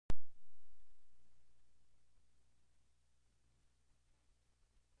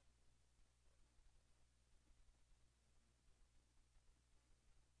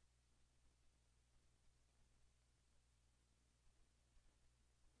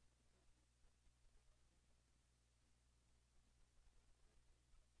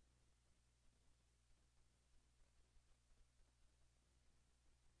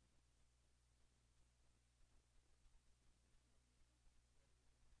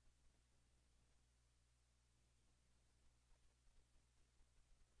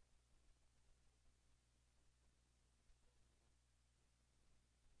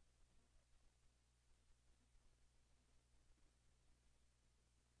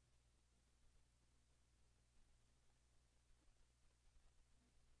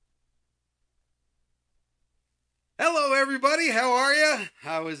Hello, everybody. How are you?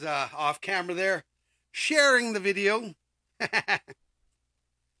 I was off camera there sharing the video.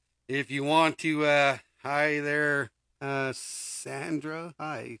 If you want to, hi there, Sandra.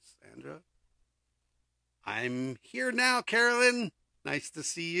 Hi, Sandra. I'm here now, Carolyn. Nice to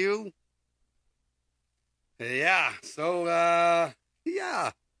see you. Yeah,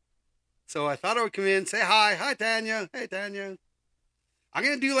 yeah. So I thought I would come in, say hi. Hi, Tanya. Hey, Tanya. I'm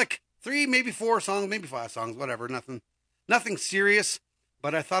going to do like 3, maybe 4 songs, maybe 5 songs, whatever. Nothing serious.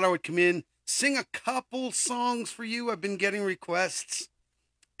 But I thought I would come in, sing a couple songs for you. I've been getting requests,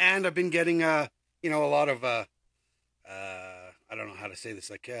 and I've been getting, a lot of, I don't know how to say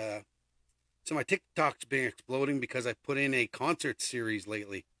this. So my TikTok's been exploding because I put in a concert series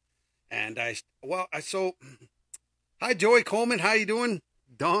lately. And hi, Joey Coleman. How you doing?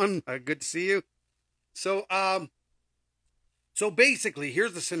 Don, good to see you. So, basically,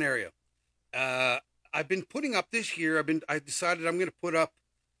 here's the scenario. I've been putting up this year. I decided I'm going to put up,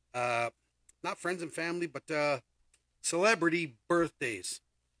 not friends and family, but celebrity birthdays.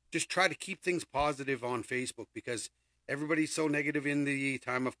 Just try to keep things positive on Facebook because everybody's so negative in the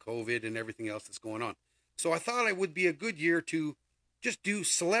time of COVID and everything else that's going on. So I thought it would be a good year to just do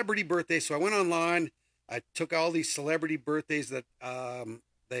celebrity birthdays. So I went online. I took all these celebrity birthdays that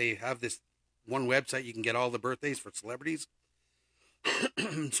they have this one website. You can get all the birthdays for celebrities.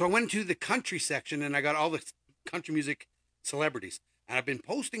 So I went to the country section and I got all the country music celebrities. And I've been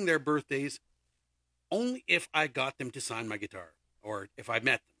posting their birthdays only if I got them to sign my guitar or if I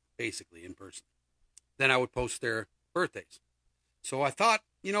met them, basically, in person. Then I would post their birthdays. So I thought,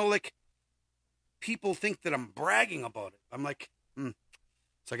 people think that I'm bragging about it. I'm like, So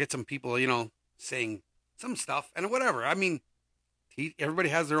I get some people, saying some stuff and whatever. I mean, everybody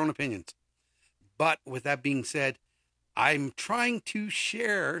has their own opinions. But with that being said, I'm trying to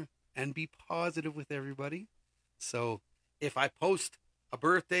share and be positive with everybody. So if I post a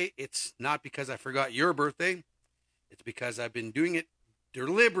birthday, it's not because I forgot your birthday. It's because I've been doing it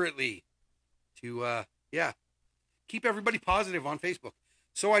deliberately to, keep everybody positive on Facebook.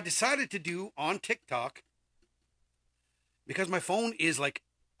 So I decided to do on TikTok because my phone is like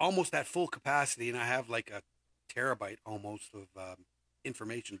almost at full capacity and I have like a terabyte almost of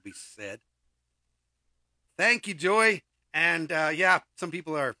information to be said. Thank you, Joy. And some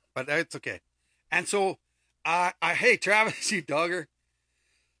people are, but it's okay. And so, hey, Travis, you dogger.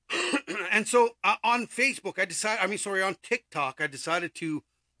 And so on Facebook, on TikTok, I decided to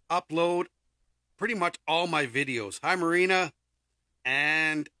upload pretty much all my videos. Hi, Marina.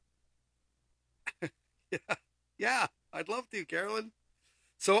 And yeah, I'd love to, Carolyn.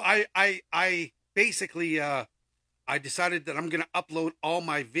 So I basically, I decided that I'm going to upload all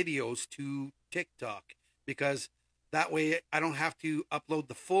my videos to TikTok because that way I don't have to upload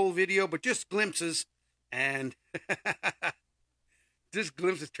the full video, but just glimpses and just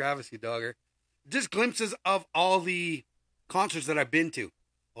glimpses, Travis, you dogger. Just glimpses of all the concerts that I've been to.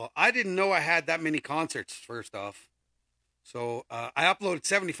 Well, I didn't know I had that many concerts, first off. So I uploaded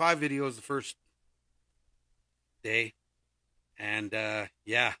 75 videos the first day. And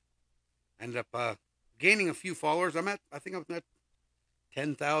ended up gaining a few followers. I think I'm at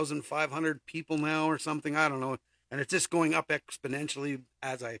 10,500 people now or something. I don't know. And it's just going up exponentially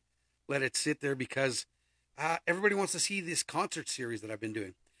as I let it sit there because everybody wants to see this concert series that I've been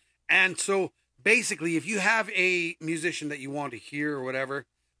doing. And so basically, if you have a musician that you want to hear or whatever,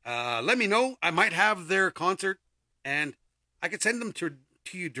 let me know. I might have their concert and I could send them to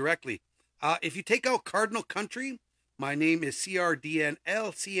you directly. If you take out Cardinal Country, my name is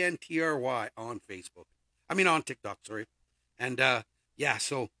CRDNLCNTRY on Facebook. On TikTok, sorry. And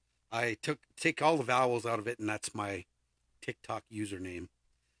so I take all the vowels out of it, and that's my TikTok username.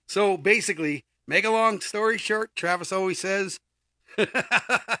 So basically, make a long story short, Travis always says,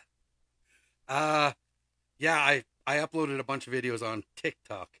 I uploaded a bunch of videos on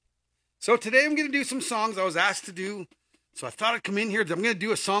TikTok. So today I'm going to do some songs I was asked to do. So I thought I'd come in here. I'm going to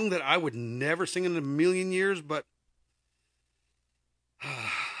do a song that I would never sing in a million years, but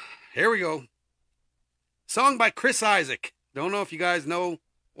here we go. Song by Chris Isaak. Don't know if you guys know.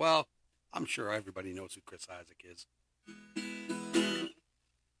 Well, I'm sure everybody knows who Chris Isaak is.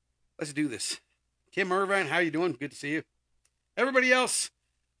 Let's do this. Kim Irvine, how you doing? Good to see you. Everybody else,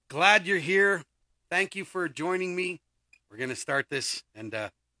 glad you're here. Thank you for joining me. We're going to start this, and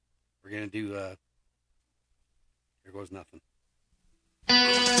we're going to do Here Goes Nothing.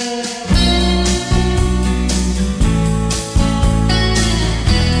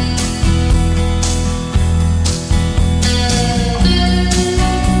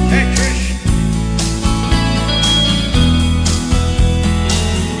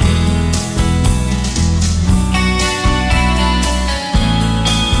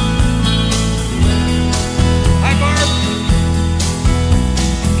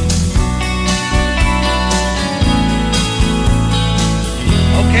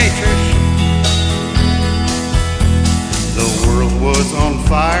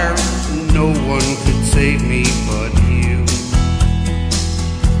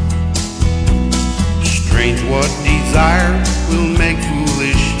 Strange what desire will make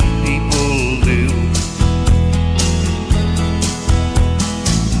foolish people do.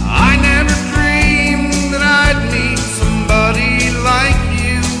 I never dreamed that I'd meet somebody like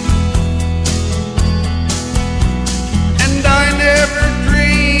you, and I never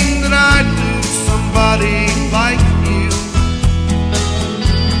dreamed that I'd lose somebody like you.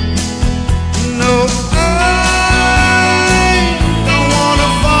 No, I don't wanna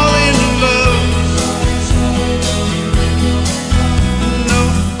fall in love. No,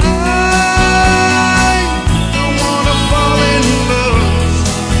 I don't wanna fall in love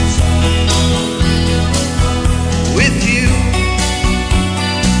with you.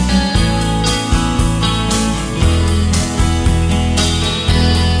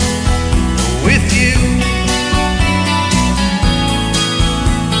 With you.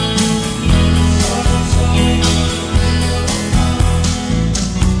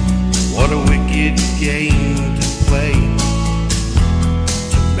 What a wicked game to play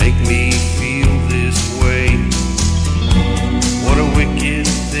to make me feel this way. What a wicked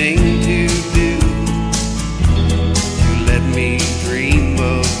thing to do to let me dream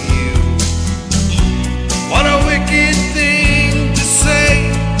of you. What a wicked thing to say.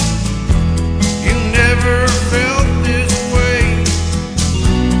 You never felt this way.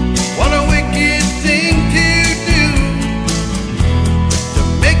 What a wicked thing to do to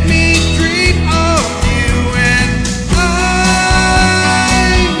make me dream of you. And I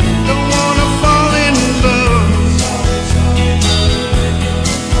don't wanna fall in love.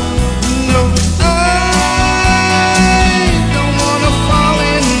 No, I don't wanna fall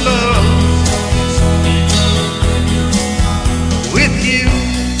in love with you.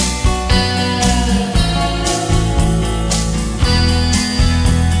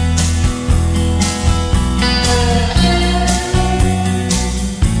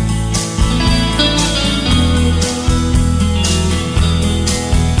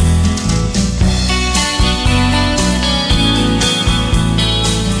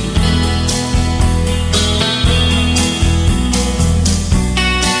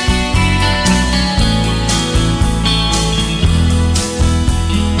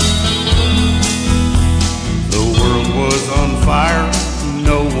 The world was on fire,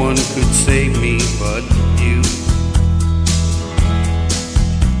 no one could save me but you.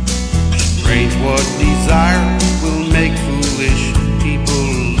 Strange what desire will make foolish people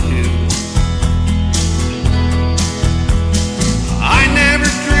do. I never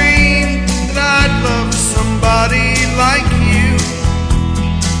dreamed that I'd love somebody like you,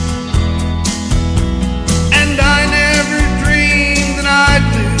 and I never dreamed that I'd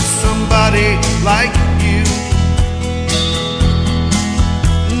lose somebody like you.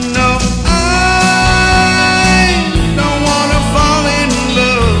 No, I don't wanna fall in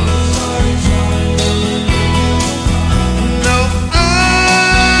love. No, I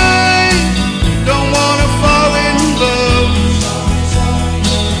don't wanna fall in love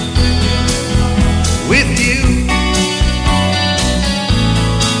with you.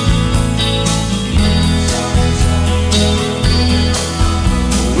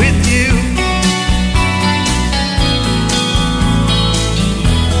 With you.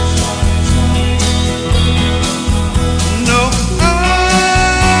 No,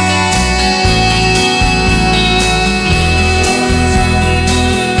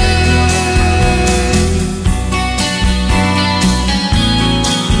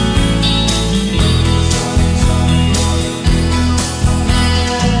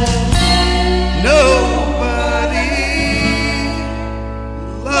 nobody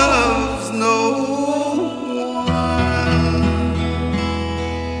loves no one.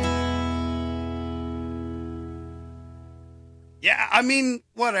 Yeah, I mean,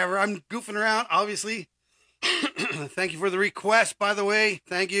 whatever. I'm goofing around, obviously. Thank you for the request, by the way.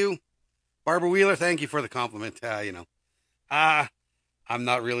 Thank you. Barbara Wheeler, thank you for the compliment. I'm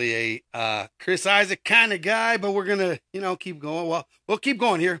not really a Chris Isaac kind of guy, but we're going to, keep going. Well, we'll keep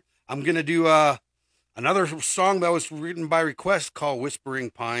going here. I'm going to do another song that was written by request called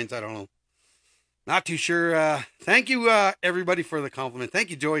Whispering Pines. I don't know. Not too sure. Thank you, everybody, for the compliment. Thank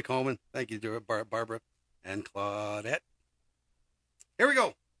you, Joey Coleman. Thank you, Barbara and Claudette. Here we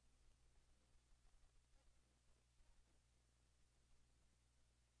go.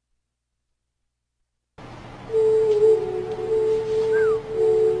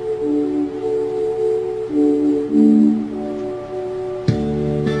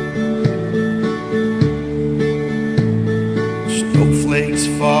 Snowflakes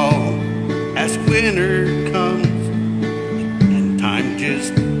fall as winter comes, and time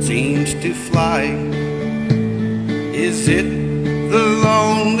just seems to fly. Is it the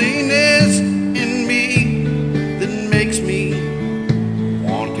loneliness in me,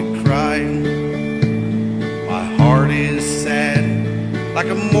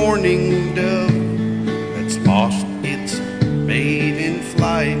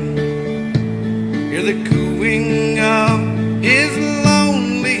 Hear the cooing of his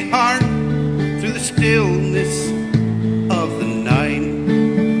lonely heart through the stillness of the night.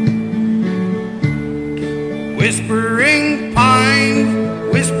 Whispering pines,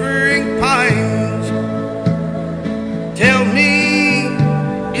 tell me,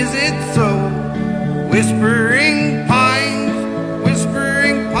 is it so? Whispering pines,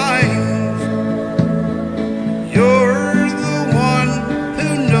 you're the one who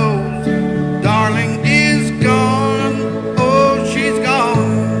knows. Darling is gone, oh, she's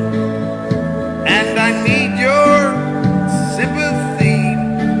gone, and I need your sympathy.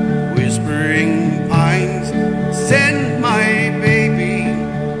 Whispering pines, send my baby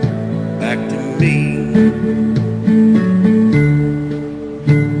back to me.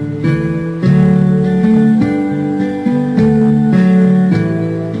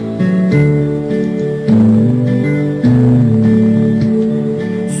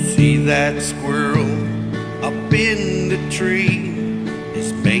 See that squirrel up in the tree,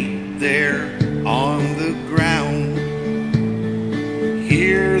 his mate there on the ground.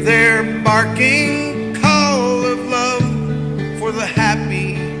 Hear their barking call of love for the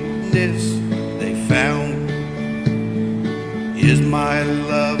happiness they found. Is my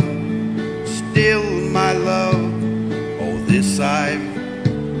love still my love? Oh, this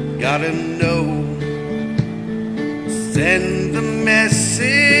I've gotta know. Send the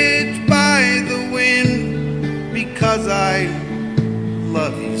message by the wind, because I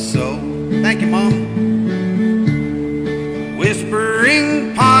love you so. Thank you, Mom.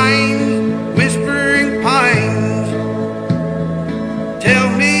 Whispering pines, tell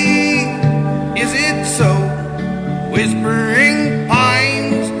me, is it so? Whispering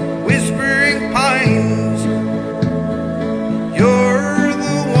pines, you're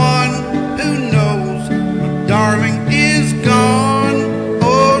the one who knows. Darling is gone,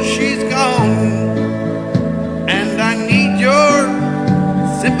 oh, she's gone, and I need your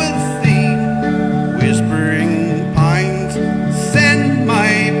sympathy. Whispering pines, send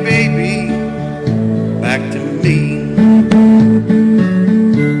my baby back to me.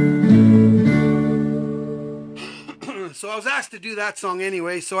 So I was asked to do that song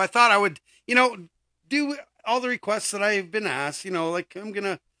anyway, so I thought I would, do all the requests that I've been asked. Like, I'm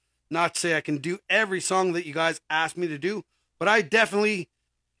gonna not say I can do every song that you guys asked me to do, but I definitely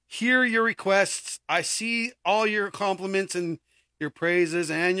hear your requests. I see all your compliments and your praises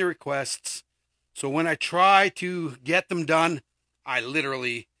and your requests. So when I try to get them done, I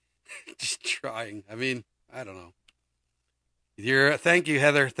literally just trying. I mean, I don't know. Thank you,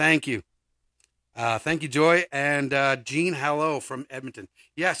 Heather. Thank you. Thank you, Joy. And Jean, hello from Edmonton.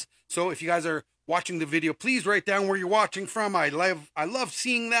 Yes. So if you guys are watching the video, please write down where you're watching from. I love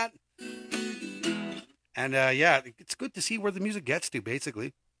seeing that. And yeah, it's good to see where the music gets to,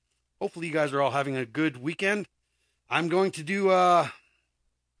 basically. Hopefully you guys are all having a good weekend. I'm going to do I'm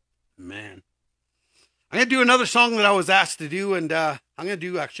going to do another song that I was asked to do, and I'll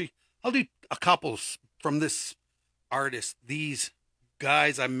do a couple from this artist. These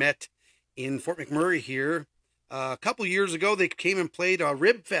guys I met in Fort McMurray here a couple years ago. They came and played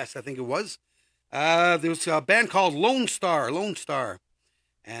Rib Fest, I think it was. There was a band called Lone Star.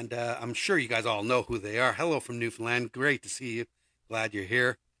 And I'm sure you guys all know who they are. Hello from Newfoundland. Great to see you. Glad you're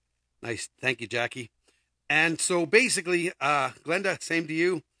here. Nice. Thank you, Jackie. And so basically, Glenda, same to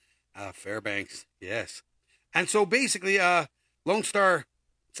you. Fairbanks, yes. And so basically, Lone Star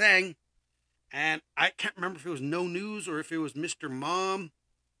sang, and I can't remember if it was No News or if it was Mr. Mom.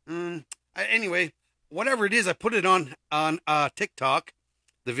 Anyway, whatever it is, I put it on TikTok,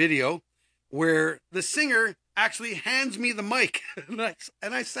 the video, where the singer actually hands me the mic, and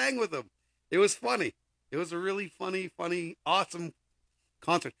I sang with him. It was funny. It was a really funny, awesome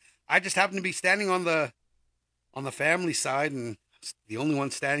concert. I just happened to be standing on the family side, and the only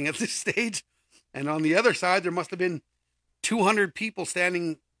one standing at this stage. And on the other side, there must have been 200 people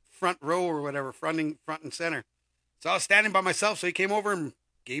standing front row or whatever, front and center. So I was standing by myself. So he came over and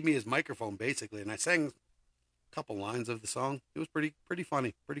gave me his microphone, basically, and I sang a couple lines of the song. It was pretty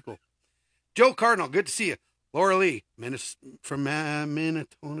funny, pretty cool. Joe Cardinal, good to see you. Laura Lee, from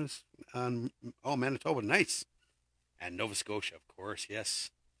Manitoba. Manitoba, nice. And Nova Scotia, of course, yes.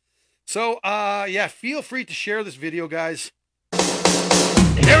 So, yeah, feel free to share this video, guys.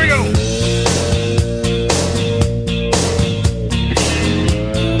 Here we go.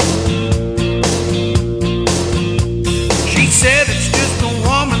 She said it's just a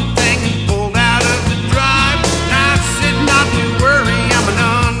woman thing, pulled out of the drive. And I said not to worry, I'm an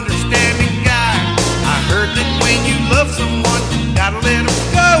understanding guy. I heard that when you love someone, you gotta let them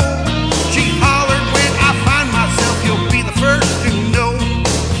go. She hollered, when I find myself, you'll be the first to know.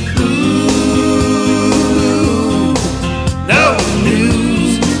 Ooh.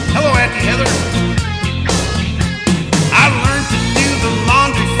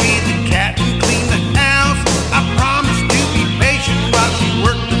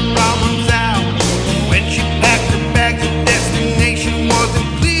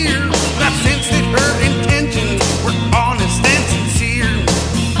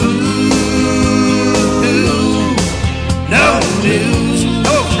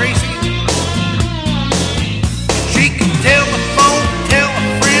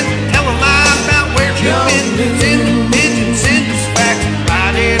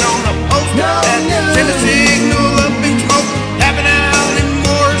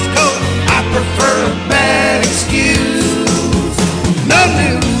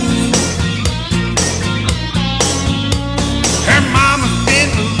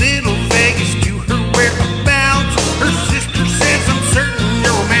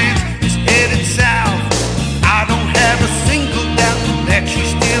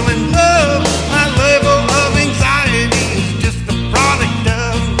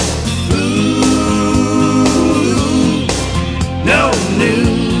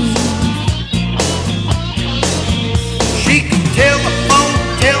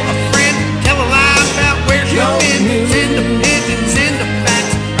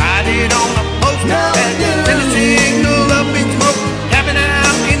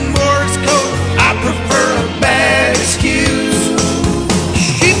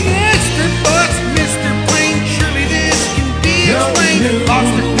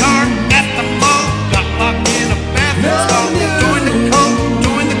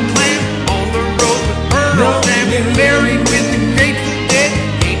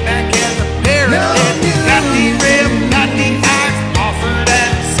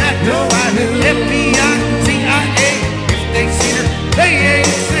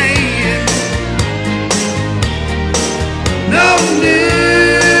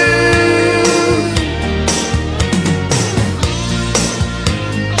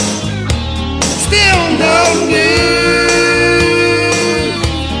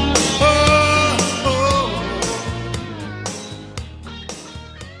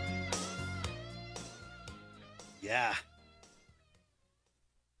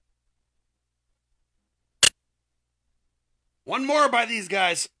 One more by these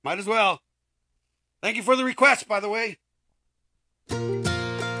guys. Might as well. Thank you for the request, by the way. Oh,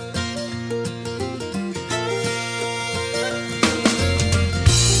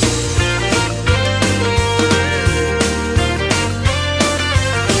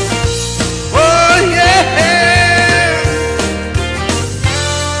 yeah.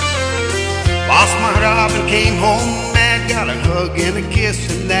 Lost my job and came home mad. Got a hug and a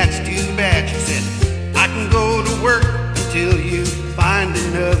kiss, and that's too bad. She said, I can go to work until you find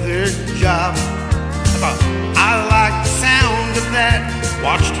another job. I thought, I like the sound of that.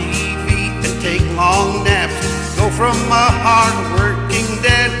 Watch TV and take long naps. Go from a hard-working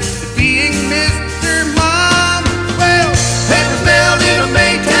dad to being Mr. Mom. Well, papers mailed in a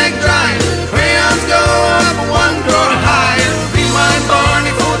Maytag dryer. Crayons go up one drawer higher. Rewind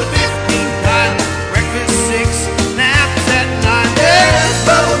Barney for the 15th time. Breakfast 6, naps at 9. There's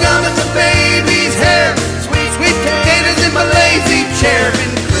bubblegum in the baby's hair. Sweet potatoes in my lazy chair.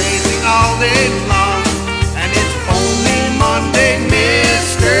 Been crazy all day long, and it's only Monday,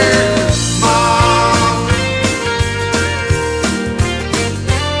 Mr. Mom.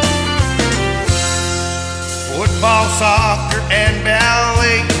 Football, soccer, and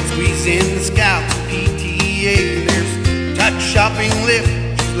ballet. Squeeze in the scouts, PTA. There's touch shopping lift,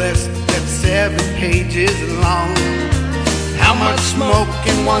 less than 7 pages long. How much smoke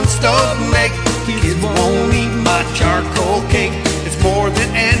can one stove make? Kids won't eat my charcoal cake. It's more than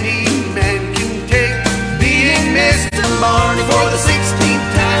any man can take. Being Mr. Barney for the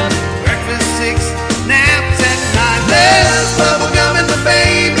 16th time. Breakfast 6, naps at 9. There's bubblegum in the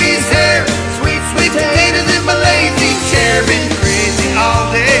baby's hair. Sweet potatoes in my lazy chair. Been crazy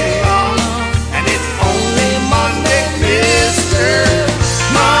all day long, and it's only Monday, Mr.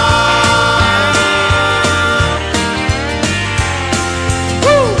 Mom.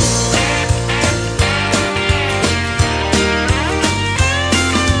 Woo!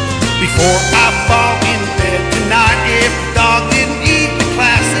 Before I fall in bed tonight, if the dog didn't eat the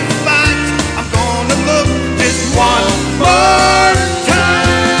classifieds, I'm gonna look just one more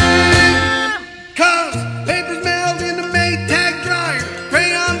time. 'Cause papers mailed in a Maytag dryer.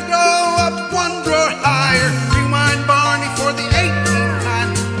 Crayons go up one drawer higher. Rewind Barney for the 18th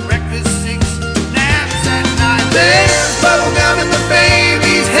time. Breakfast 6, naps at 9. There's bubblegum in the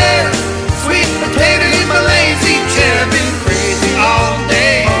baby's hair. Sweet potato in my lazy chair. Been crazy all day.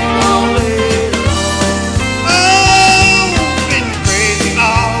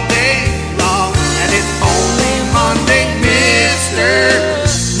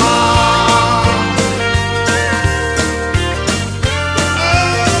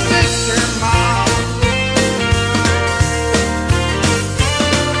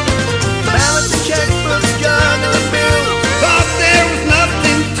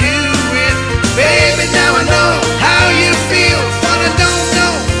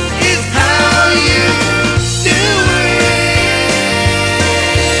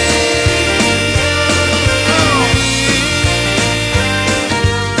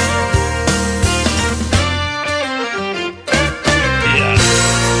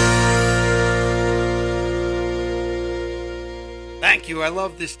 Thank you. I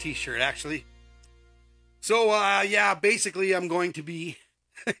love this t-shirt, actually. So, yeah, basically I'm going to be,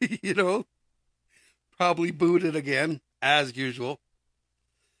 probably booted again, as usual.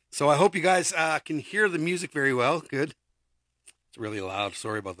 So I hope you guys can hear the music very well. Good. It's really loud.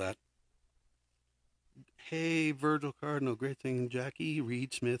 Sorry about that. Hey, Virgil Cardinal, great thing, Jackie,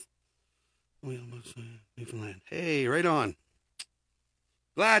 Reed Smith, Newfoundland. Hey, right on.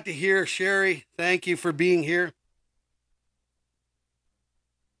 Glad to hear, Sherry. Thank you for being here.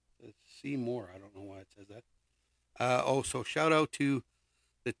 Let's see more. I don't know why it says that. So shout out to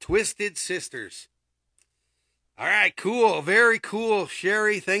the Twisted Sisters. All right, cool. Very cool.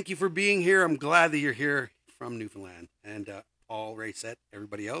 Sherry, thank you for being here. I'm glad that you're here from Newfoundland. And Paul, Rayset,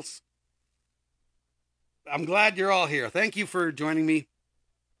 everybody else. I'm glad you're all here. Thank you for joining me.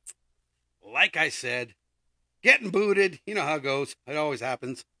 Like I said, getting booted. You know how it goes. It always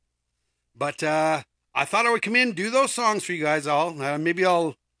happens. But I thought I would come in, do those songs for you guys all. Maybe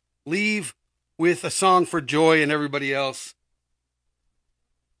I'll leave with a song for Joy and everybody else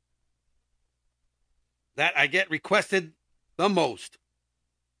that I get requested the most.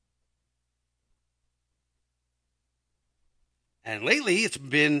 And lately it's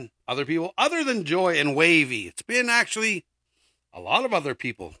been other people other than Joy and Wavy. It's been actually a lot of other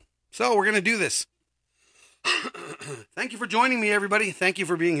people. So we're going to do this. Thank you for joining me, everybody. Thank you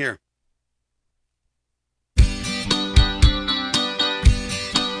for being here.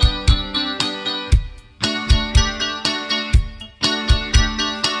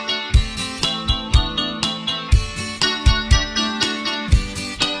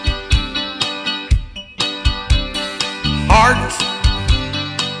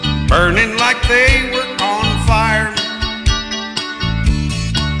 burning like they were on fire.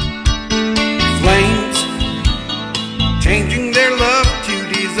 Flames changing their love to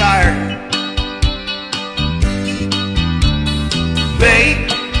desire.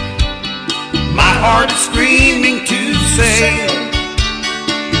 Babe, my heart is screaming to say,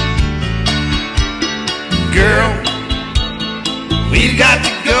 girl, we've got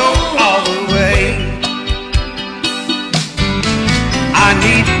to go all the way. I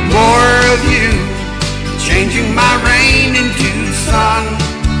need more of you, changing my rain into sun.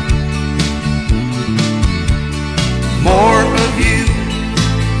 More of you,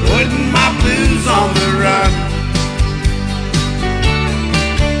 putting my blues on the run.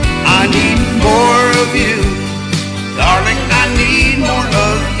 I need more of you, darling, I need more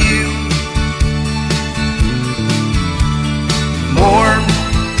of you. More,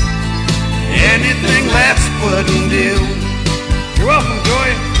 anything less wouldn't do. You're welcome, Joy.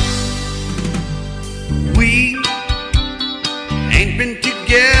 We ain't been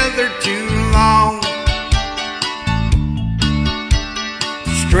together too long.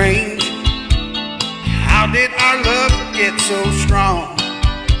 Strange, how did our love get so strong?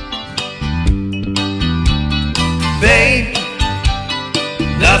 Babe,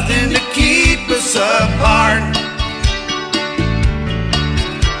 nothing to keep us apart.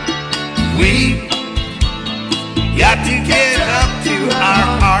 We got to get up to our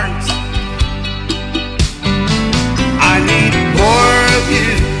hearts. I need more of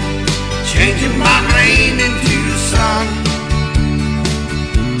you, changing my rain into sun.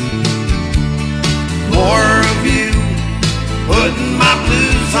 More of you, putting my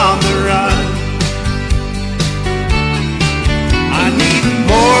blues on the run. I need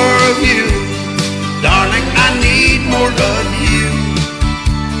more of you, darling, I need more of you.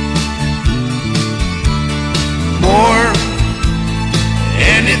 More,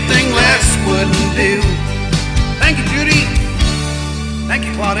 anything less wouldn't do. Thank you, Judy. Thank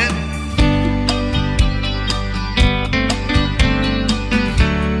you, Claudette.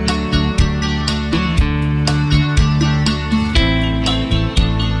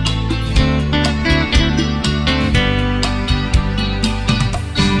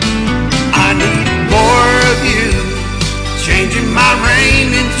 I need more of you, changing my rain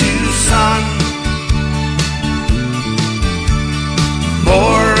into sun.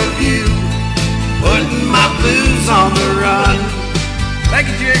 More of you, putting my blues on the run. Thank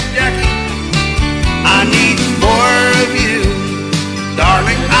you, Jackie. I need more of you,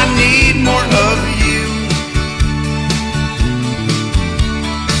 darling, I need more of you.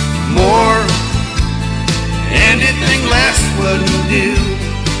 More, anything less wouldn't do.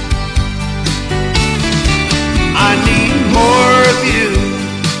 I need more of you,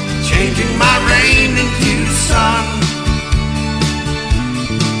 changing my rain into sun.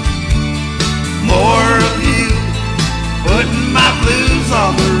 More of you, putting my blues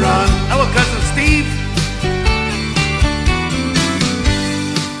on the run. Hello, cousin Steve.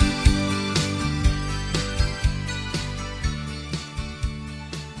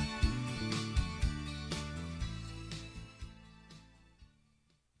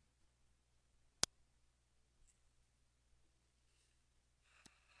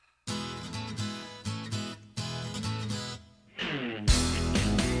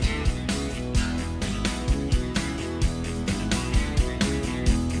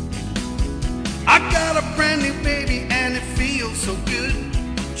 I got a brand new baby and it feels so good.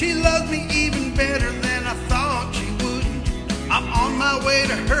 She loves me even better than I thought she would. I'm on my way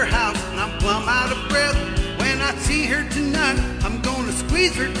to her house and I'm plumb out of breath. When I see her tonight, I'm gonna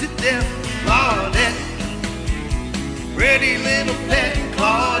squeeze her to death. Claudette, pretty little pet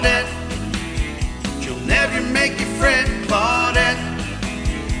Claudette. She'll never make you fret, Claudette.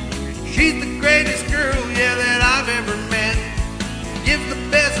 She's the greatest girl, yeah, that I've ever met. Gives the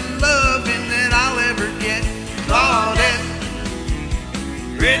best loving that I'll ever get. Claudette,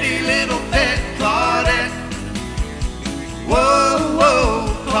 pretty little pet Claudette. Whoa, whoa,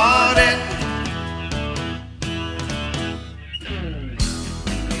 Claudette.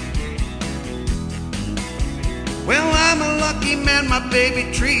 Well, I'm a lucky man, my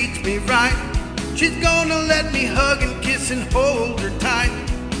baby treats me right. She's gonna let me hug and kiss and hold her tight.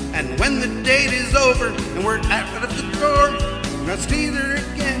 And when the date is over and we're out of the door, I'm gonna see her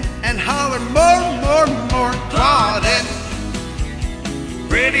again and holler more, more, more. Claudette,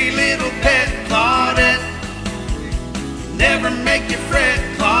 pretty little pet Claudette. Never make you fret,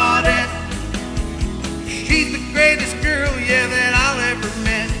 Claudette. She's the greatest girl, yeah, that I'll ever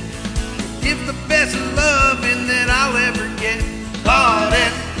met. Gives the best loving that I'll ever get.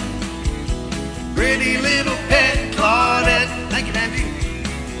 Claudette, pretty little pet Claudette. Thank you, Angie.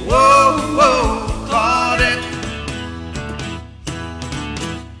 Whoa. whoa, Claudette.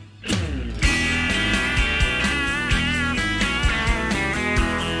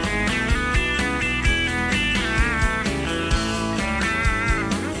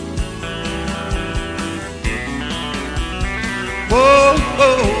 Whoa,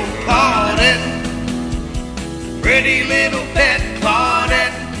 whoa, Claudette. Pretty little pet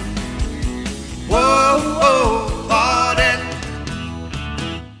Claudette. Whoa, whoa, Claudette.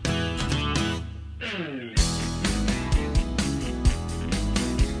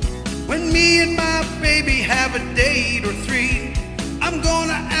 When me and my baby have a date or three, I'm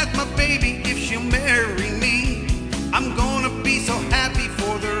gonna ask my baby if she'll marry me. I'm gonna be so happy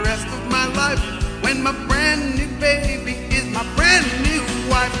for the rest of my life when my brand new baby is my brand new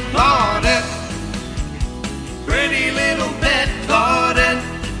wife. Claudette, pretty little pet Claudette,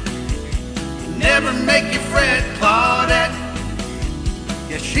 never make you fret, Claudette.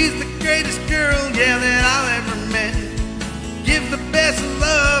 Yeah, she's the greatest girl, yeah, that I'll ever met. Give the best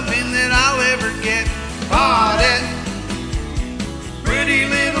loving that I'll ever get. Claudette, pretty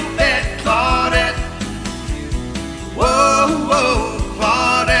little pet Claudette. Whoa, whoa,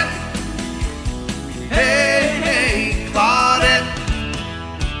 Claudette. Hey, hey, Claudette.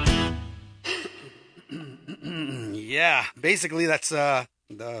 Yeah, basically that's the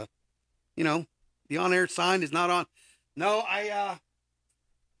the on-air sign is not on. No, I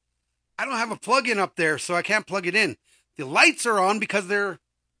don't have a plug-in up there, so I can't plug it in. The lights are on because they're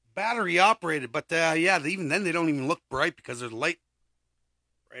battery operated, but yeah, even then they don't even look bright because there's a light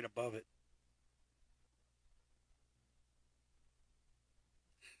right above it.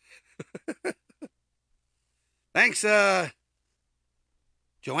 Thanks,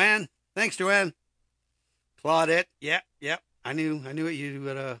 Joanne. Thanks, Joanne. Claudette. Yeah. I knew it. You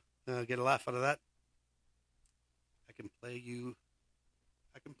would get a laugh out of that. I can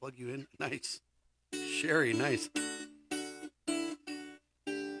plug you in. Nice. Sherry, nice.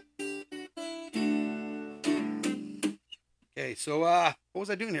 Okay, so what was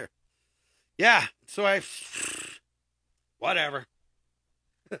I doing here? Yeah, so whatever.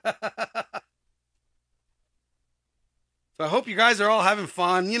 So I hope you guys are all having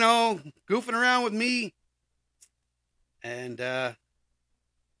fun, goofing around with me. And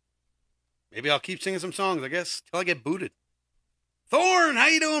maybe I'll keep singing some songs, I guess, till I get booted. Thorn, how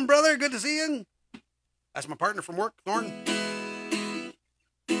you doing, brother? Good to see you. That's my partner from work, Thorn.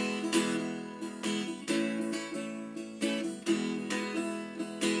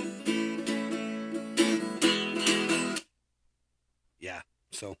 Yeah,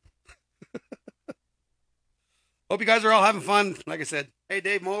 so hope you guys are all having fun. Like I said, hey,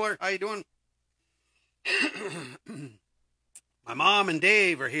 Dave Moeller, how you doing? My mom and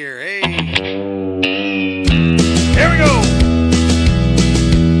Dave are here. Hey. Here we go.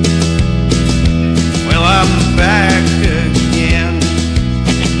 Well, I'm back again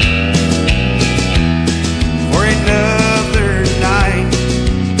for another night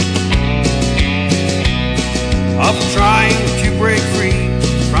of trying to break free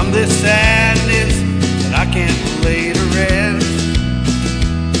from this sadness that I can't lay to rest.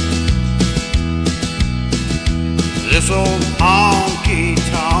 This old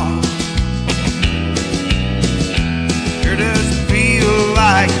honky-tonk sure does feel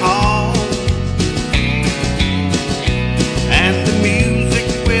like home. And the music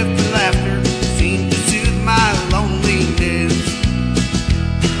with the laughter seems to soothe my loneliness.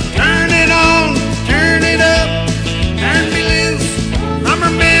 Turn it on, turn it up, turn me loose from her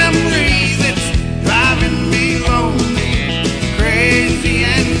memories. It's driving me lonely, crazy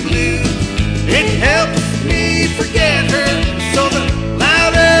and blue. It helps me forget her, so the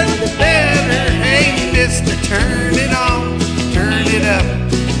louder the better. Hey, mister, turn it on, turn it up,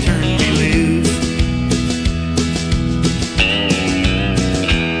 turn me loose.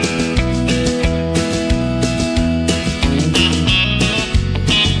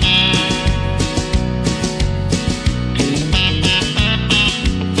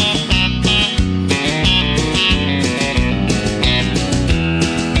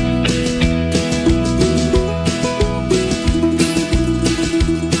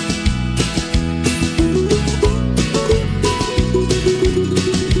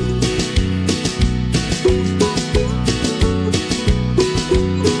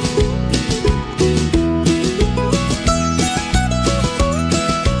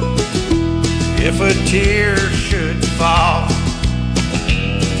 If a tear should fall,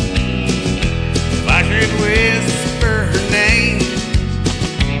 if I should whisper her name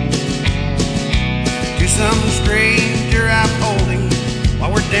to some stranger I'm holding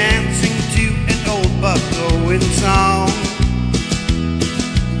while we're dancing to an old Buck Owens song,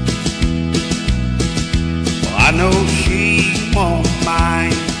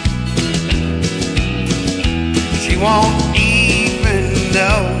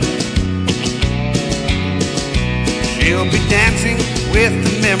 She'll be dancing with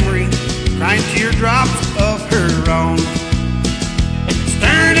the memory, crying teardrops of her own.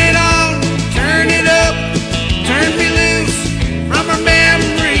 Turn it on, turn it up, turn me loose from a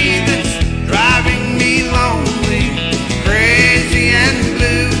memory that's driving me lonely, crazy and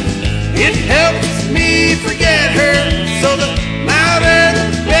blue. It helps me forget her, so the louder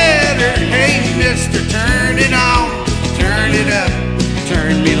the better. Hey, mister, turn it on, turn it up,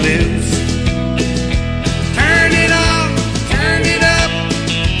 turn me loose. Turn it on, turn it up,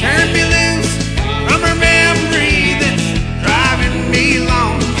 turn me loose from a memory that's driving me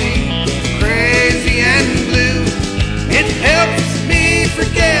lonely, crazy and blue. It helps me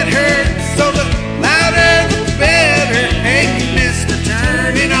forget her, so the louder the better. Hey, mister,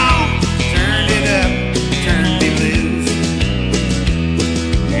 turn it on, turn it up, turn me loose.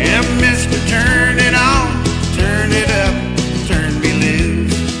 Yeah, mister, turn it on, turn it up, turn me loose.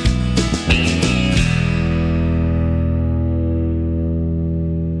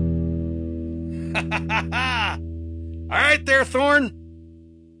 All right there, Thorne.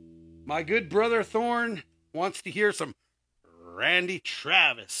 My good brother Thorne wants to hear some Randy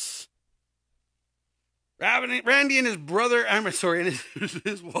Travis. Randy and his brother, and his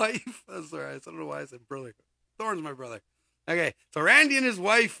wife. I'm sorry, I don't know why I said brother. Thorne's my brother. Okay, so Randy and his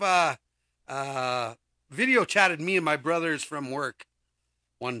wife video chatted me and my brothers from work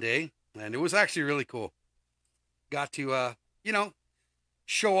one day, and it was actually really cool. Got to,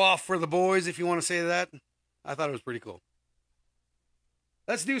 show off for the boys, if you want to say that. I thought it was pretty cool.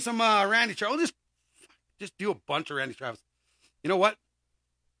 Let's do some Randy Travis. We'll just do a bunch of Randy Travis. You know what?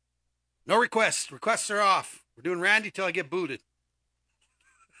 No requests. Requests are off. We're doing Randy till I get booted.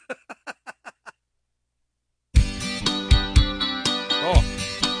 Oh,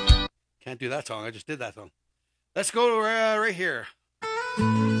 can't do that song. I just did that song. Let's go right here.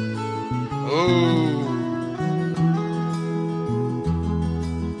 Oh.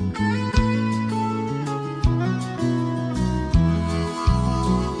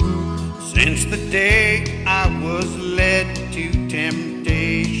 Since the day I was led to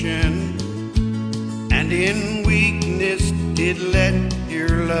temptation, and in weakness did let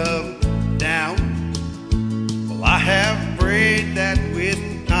your love down, well, I have prayed that with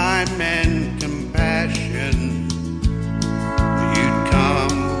time and compassion you'd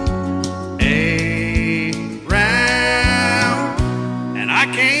come around. And I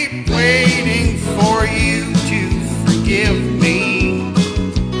keep waiting for you to forgive me,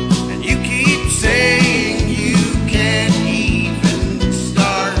 saying you can't even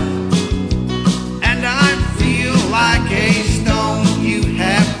start, and I feel like a stone you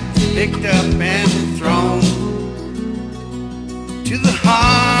have picked up and thrown to the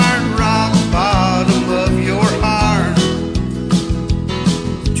hard rock bottom of your heart,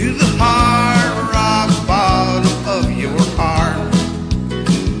 to the hard rock bottom of your heart.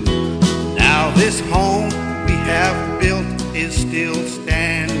 Now this home we have built is still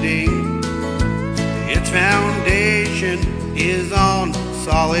standing. Its foundation is on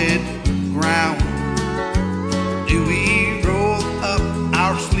solid ground. Do we roll up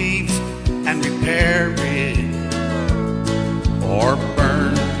our sleeves and repair it, or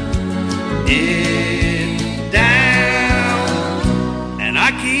burn it down? And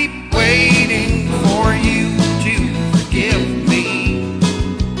I keep waiting for you to forgive me,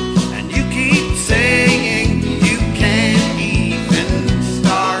 and you keep saying you can't even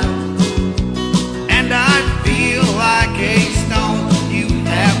start. I feel like a stone you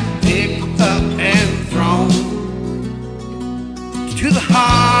have picked up and thrown to the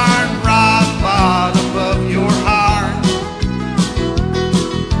hard rock bottom of your heart,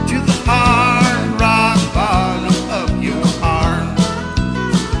 to the hard rock bottom of your heart.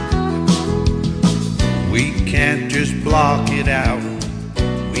 We can't just block it out,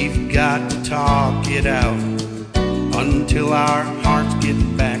 we've got to talk it out until our hearts get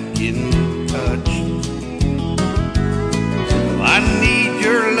back in touch. I need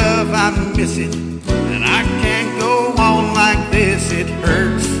your love, I miss it, and I can't go on like this. It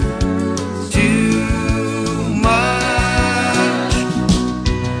hurts too much.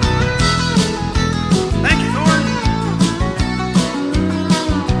 Thank you, Thorne.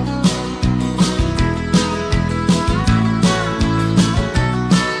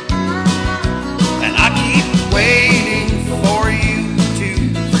 And I keep waiting for you to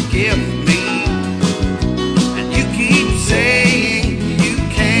forgive me.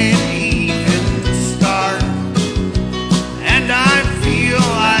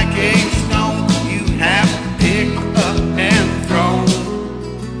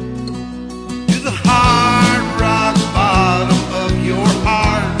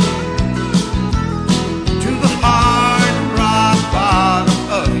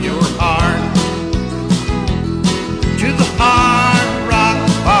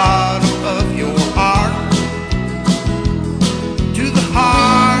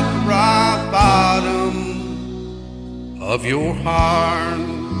 of your heart.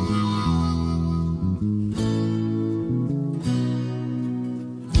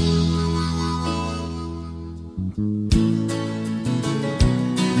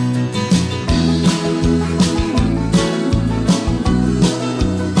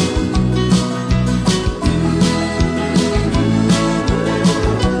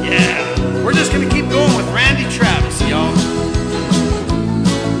 Yeah, we're just gonna keep going with Randy Travis, y'all.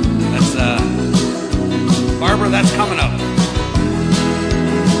 That's Barbara, that's coming up.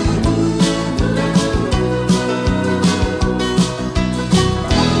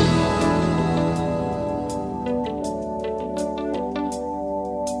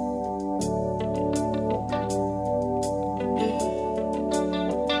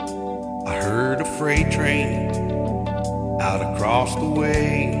 I heard a freight train out across the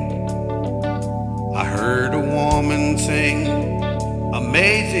way. I heard a woman sing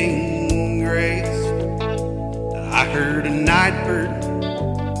Amazing Grace. I heard a night bird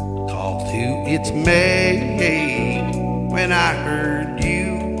call to its mate. When I heard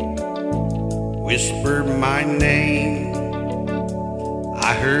you whisper my name,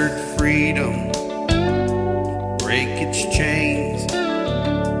 I heard freedom break its chains.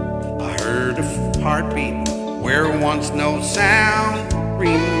 I heard a heartbeat where once no sound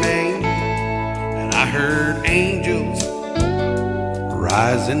remained. And I heard angels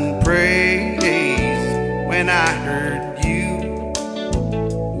rise and praise when I heard you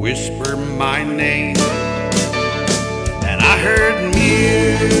whisper my name. And I heard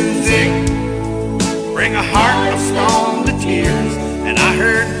music bring a heart of stone to tears. And I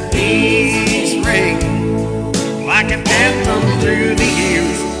heard peace ring like an anthem through the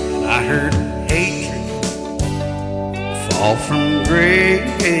years. And I heard hatred fall from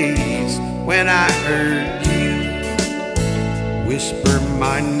grace when I heard you whisper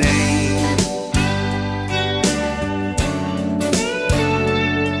my name.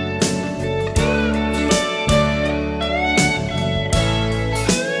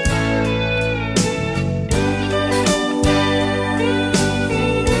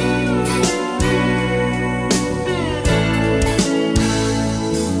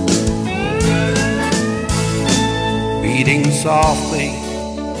 Beating softly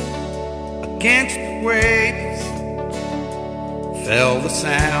against the waves fell the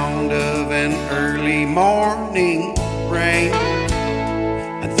sound of an early morning rain,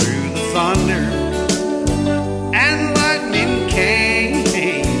 and through the thunder and lightning came,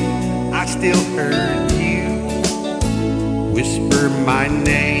 I still heard you whisper my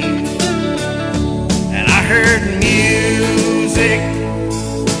name. And I heard music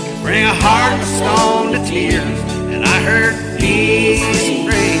bring a heart of stone to tears. And I heard peace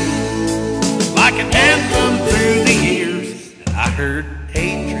ring like an anthem through the years. And I heard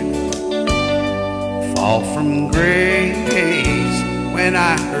hatred fall from grace when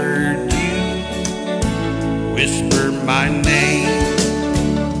I heard you whisper my name.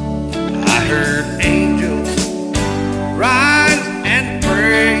 I heard angels rise and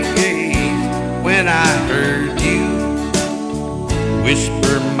praise when I heard you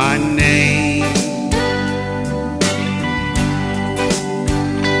whisper my name.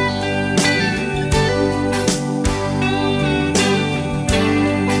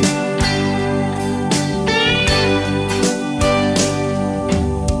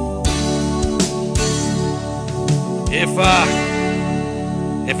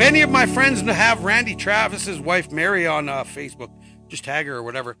 If any of my friends have Randy Travis's wife Mary on Facebook, just tag her or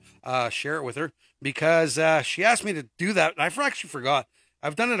whatever, share it with her, because she asked me to do that. I actually forgot.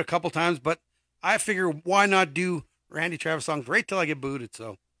 I've done it a couple times, but I figure why not do Randy Travis songs right till I get booted.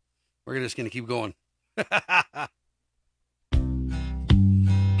 So we're just gonna keep going.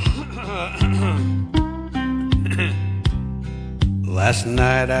 Last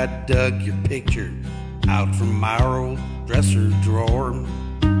night I dug your picture out from my old dresser drawer.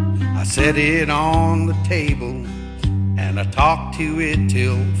 I set it on the table and I talked to it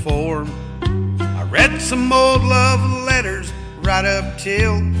till 4. I read some old love letters right up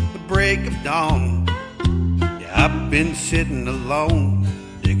till the break of dawn. Yeah, I've been sitting alone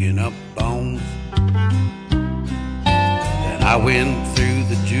digging up bones. Then I went through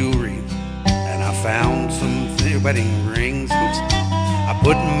the jewelry and I found some wedding rings. I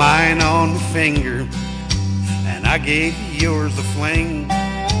put mine on the finger and I gave yours a fling.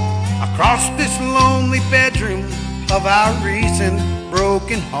 Across this lonely bedroom of our recent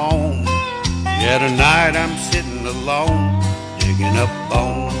broken home. Yeah, tonight I'm sitting alone, digging up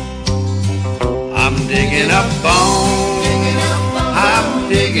bones. I'm digging up bones. I'm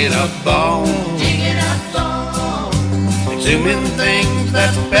digging up bones. Exhuming things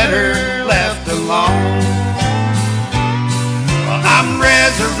that's better left alone.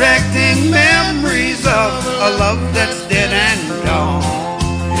 resurrecting memories of a love that's dead and gone.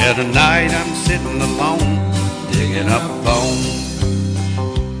 Yeah, tonight I'm sitting alone, digging up bones.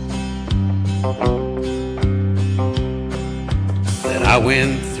 Then I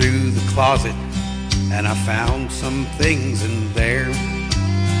went through the closet and I found some things in there,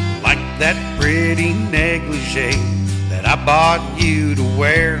 like that pretty negligee that I bought you to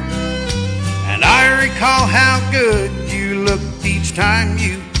wear. And I recall how good you looked each time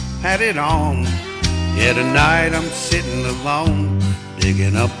you had it on. Yeah, tonight I'm sitting alone,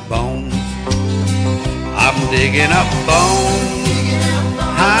 digging up bones. I'm digging up bones.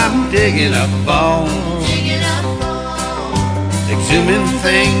 I'm digging up bones. Exhuming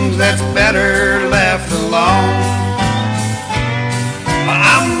things that's better left alone.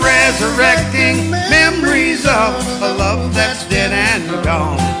 I'm resurrecting memories of a love that's dead and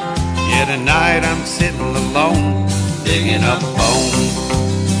gone. Yeah, tonight I'm sitting alone, digging up bones.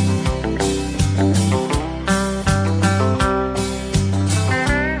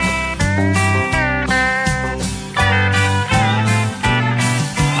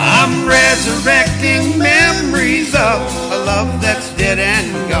 I'm resurrecting memories of a love that's dead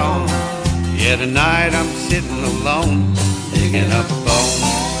and gone. Yeah, tonight I'm sitting alone, digging up bones.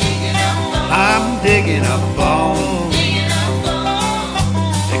 I'm digging up bones.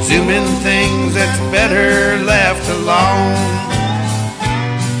 Exhuming things that's better left alone.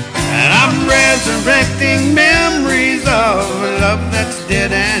 And I'm resurrecting memories of a love that's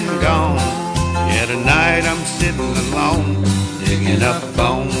dead and gone. Yeah, tonight I'm sitting alone, digging up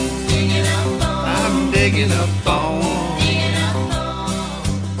bones. I'm digging up bones.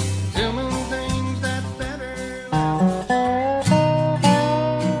 Exhuming things that's better.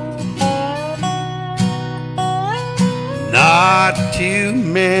 Not too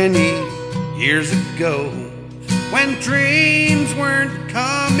many years ago, when dreams weren't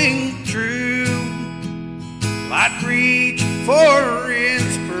coming true, I'd reach for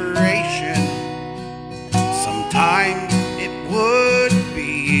inspiration. Sometimes it would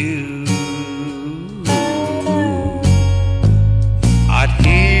be you. I'd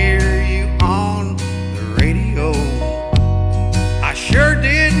hear you on the radio. I sure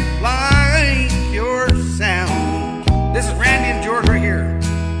did like your sound. This is Randy and George right here.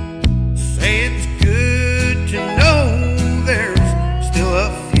 Say it's good to know there's still a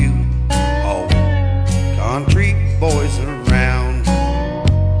few old country boys around.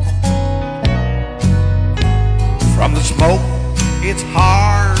 From the smoke, it's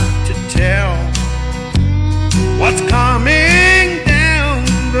hard to tell what's coming down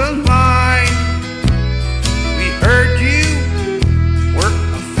the line. We heard you work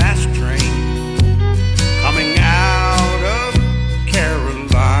a fast train coming out of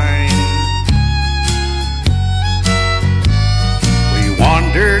Caroline. We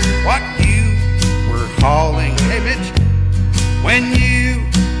wondered what you were hauling, hey Mitch, when you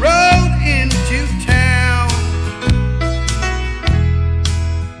rode into town.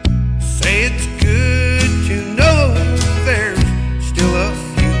 Say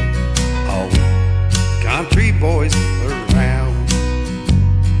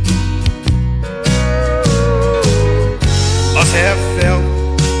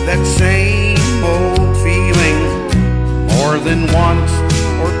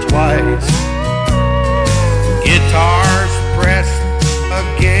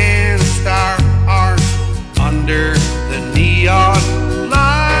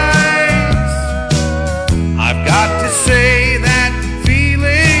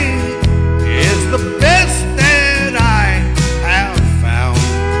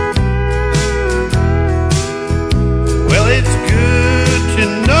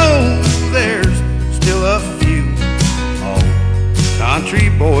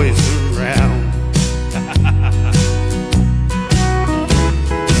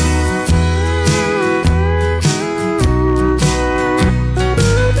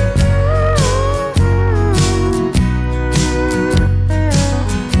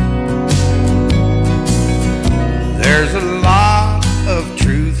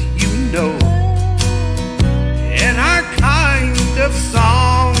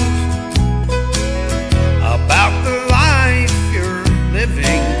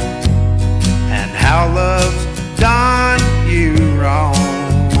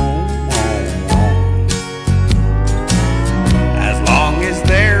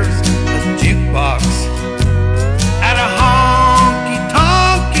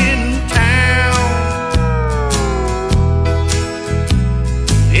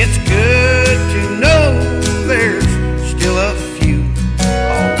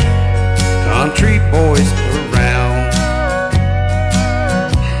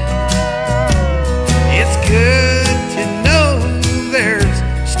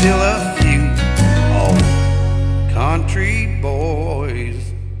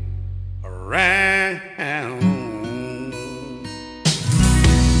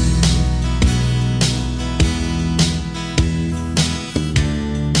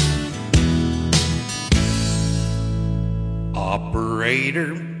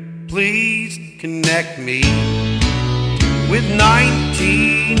please connect me with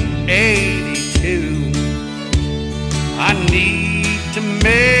 1982. I need to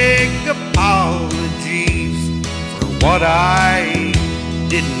make apologies for what I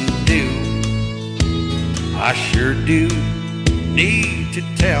didn't do. I sure do need to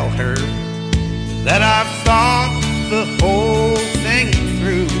tell her that I've thought the whole thing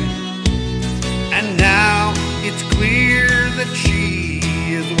through, and now it's clear that she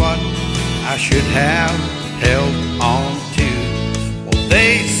is what I should have held on to. Well,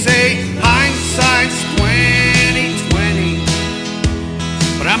 they say hindsight's 20/20,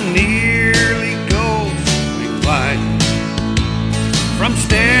 but I'm nearly going blind from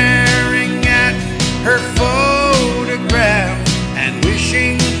staring at her photograph and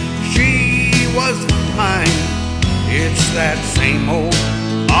wishing she was mine. It's that same old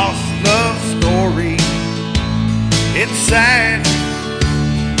lost love story. It's sad,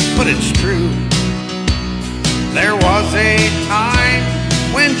 but it's true. There was a time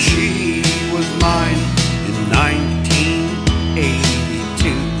when she was mine in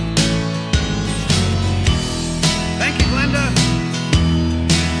 1982. Thank you, Glenda.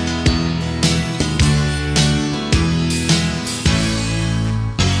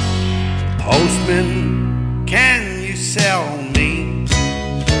 Postman, can you sell me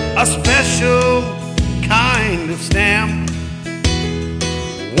a special kind of stamp?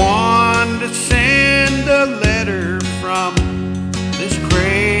 One to send a letter from this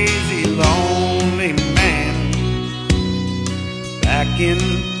crazy lonely man back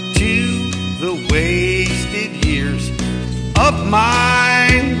into the wasted years of my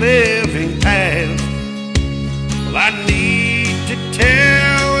living past. Well, I need to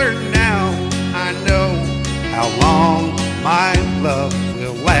tell her now. I know how long my love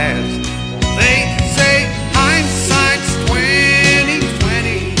will last. Well, they say hindsight's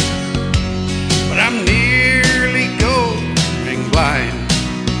 20/20, but I'm nearly going blind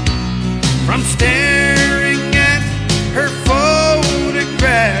from staring at her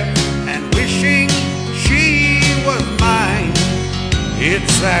photograph and wishing she was mine.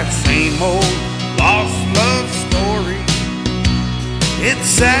 It's that same old lost love story. It's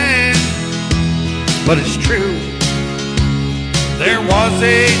sad, but it's true. There was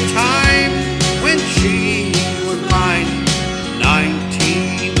a time when she was mine,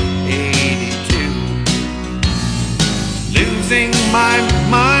 1982. Losing my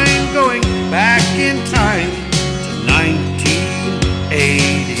mind, going back in time to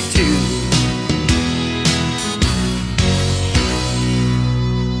 1982.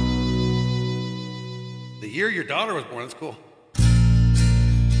 The year your daughter was born, that's cool.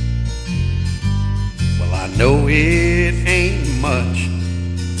 Well, I know it ain't much,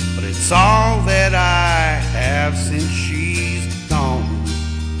 but it's all that I have since she's gone.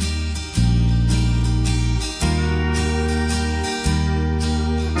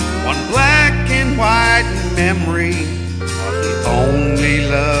 One black and white memory of the only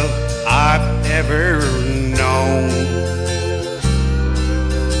love I've ever known.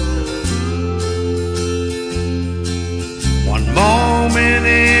 One moment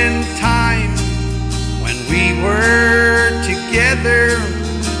in time when we were together,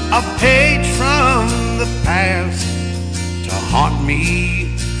 a page from the past to haunt me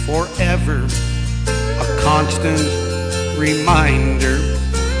forever, a constant reminder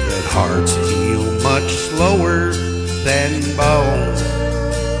that hearts heal much slower than bone.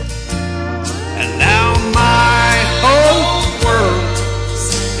 And now my whole world's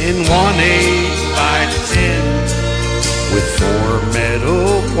in 1/8x10 with 4 metal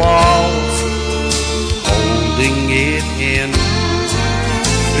walls holding it in.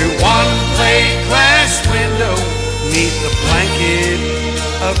 Through one plate glass window, neath the blanket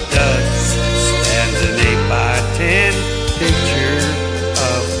of dust, stands an 8x10 picture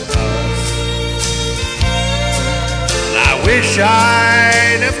of us. And I wish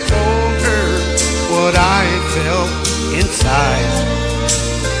I'd have told her what I felt inside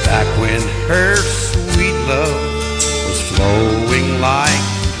back when her sweet love was flowing like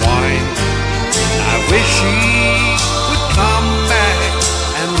wine. I wish she would come back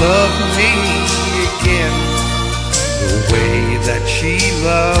and love me again the way that she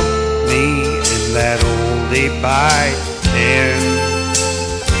loved me in that old 8x10.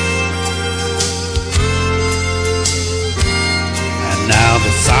 And now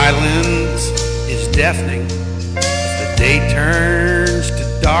the silence is deafening as the day turns to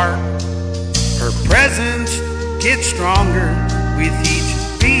dark. Her presence gets stronger with each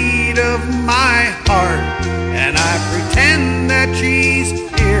beat of my heart, and I pretend that she's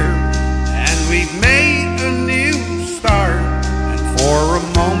here and we've made a new start. And for a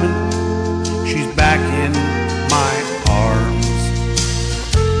moment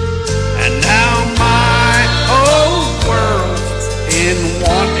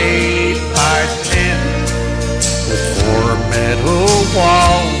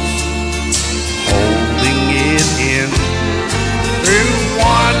walls, holding it in. Through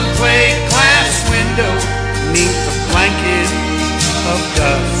one plate glass window, neath the blanket of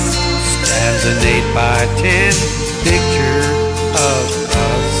dust, stands an 8x10 picture of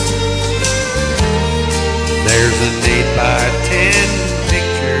us. There's an 8x10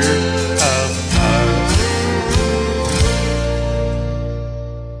 picture of us.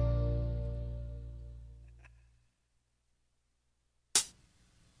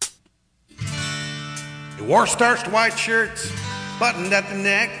 He wore starched white shirts, buttoned at the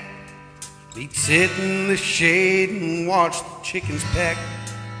neck. He'd sit in the shade and watch the chickens peck.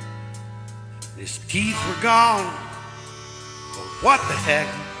 His teeth were gone, but what the heck?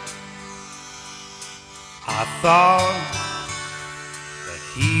 I thought that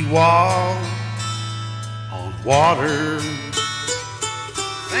he walked on water.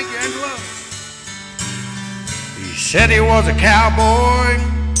 Thank you, Angela. He said he was a cowboy,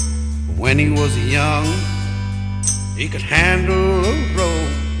 but when he was young, he could handle a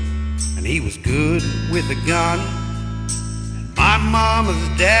rope, and he was good with a gun. And my mama's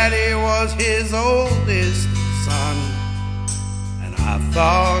daddy was his oldest son. And I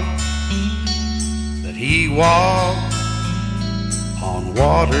thought that he walked on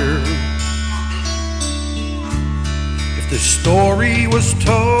water. If the story was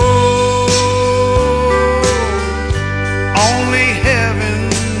told, only heaven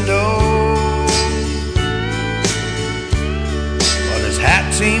knows. But his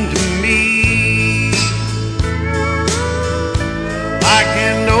hat seemed to me like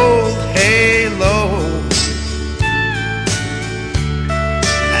an old halo,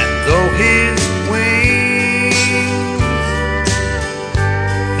 and though his wings,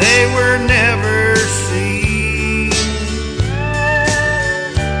 they were never seen,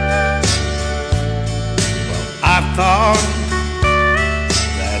 well, I thought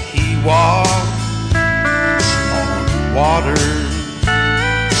that he walked on water.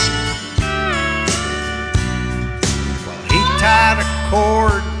 Well, he tied a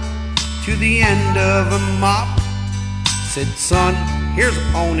cord to the end of a mop, said, son, here's a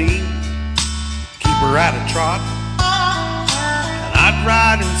pony, keep her at a trot. And I'd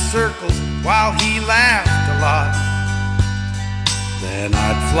ride in circles while he laughed a lot. Then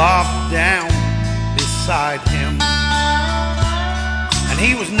I'd flop down beside him, and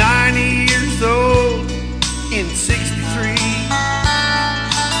he was 90 years old in 63.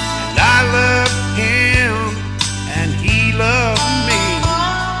 And I loved him, and he loved me.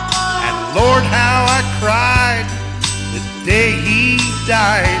 And Lord, how I cried the day he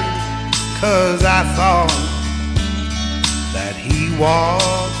died, 'cause I thought that he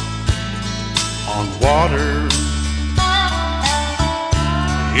walked on water.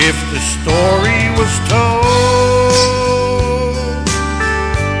 If the story was told,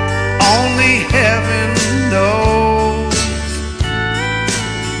 only heaven knows.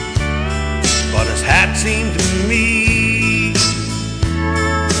 But his hat seemed to me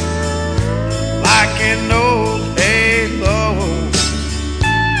like an old halo,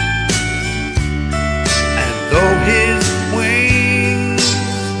 and though his wings,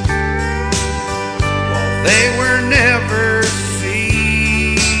 well, they were never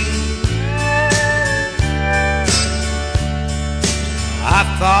seen, I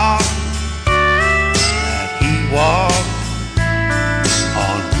thought that he walked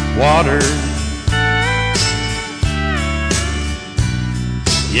on water.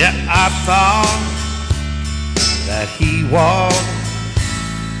 Yeah, I thought that he walked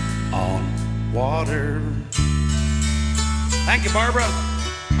on water. Thank you, Barbara.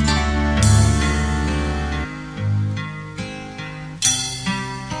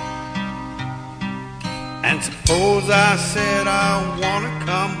 And suppose I said I want to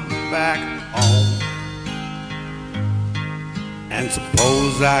come back home. And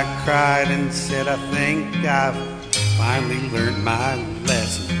suppose I cried and said I think I've finally learned my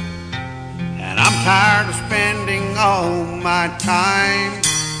lesson, and I'm tired of spending all my time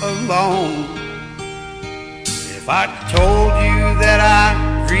alone. If I told you that I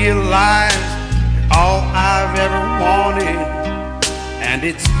realized you're all I've ever wanted, and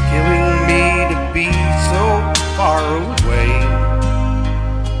it's killing me to be so far away,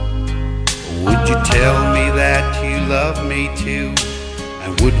 would you tell me that you love me too?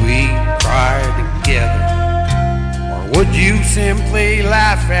 And would we cry together? Or would you simply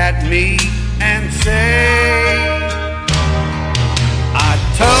laugh at me and say, I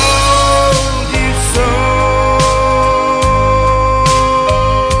told you so?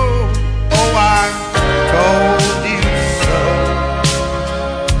 Oh, I told you so.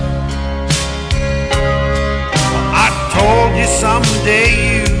 Well, I told you someday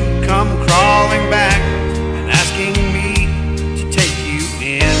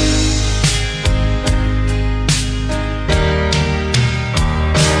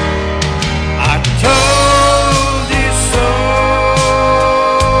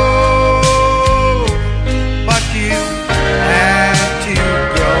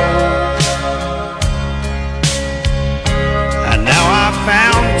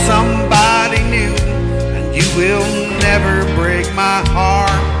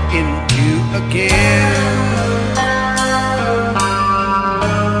again.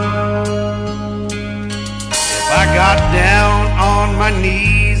 If I got down on my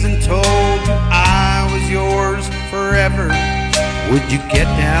knees and told you I was yours forever, would you get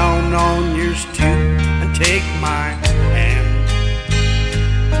down on yours too and take my hand?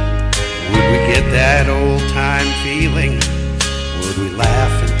 Would we get that old time feeling? Would we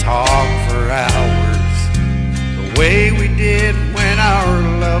laugh and talk for hours the way we did when our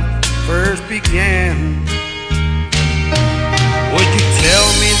love first began? Would you tell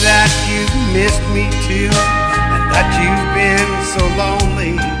me that you missed me too, and that you've been so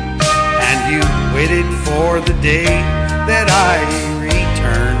lonely, and you waited for the day that I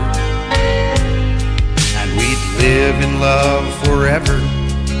return, and we'd live in love forever,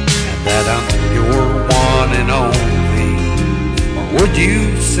 and that I'm your one and only? Or would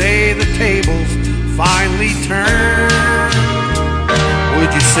you say the tables finally turned?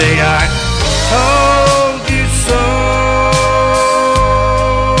 Would you say I told you so?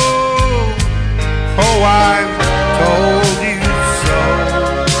 Oh, I told you so.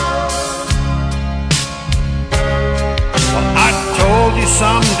 Well, I told you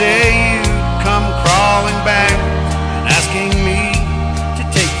someday you'd come crawling back and asking me to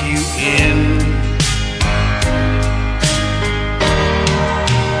take you in.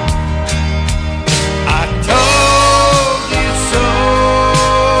 I told you so,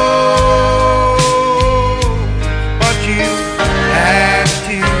 but you had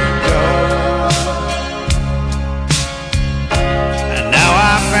to go. And now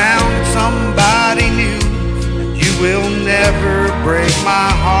I found somebody new, and you will never break my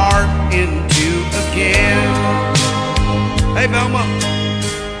heart in two again. Hey, Velma.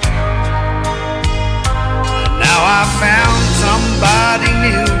 And now I found somebody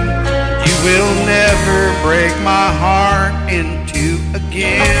new, and you will never break my heart in two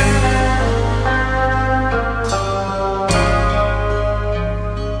again.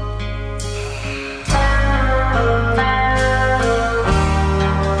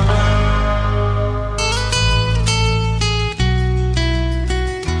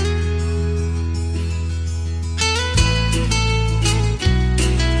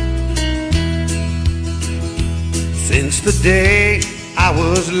 Since the day I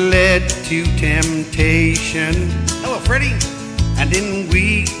was led to temptation, hello Freddie, and in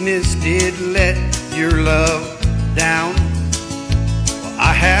weakness did let your love down, well,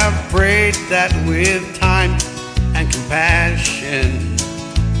 I have prayed that with time and compassion,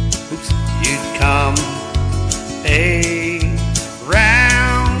 you'd come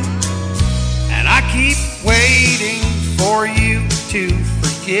around. And I keep waiting for you to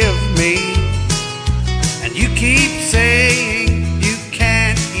forgive me, and you keep saying you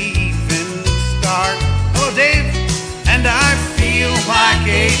can't even start. Hello, Dave. And I feel like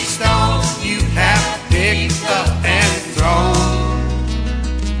a stone you have picked up and thrown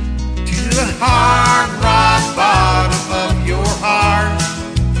to the hard rock bottom of your heart,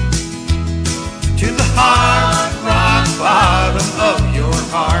 to the hard rock bottom of your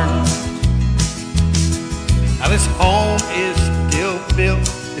heart. Now this home is still built,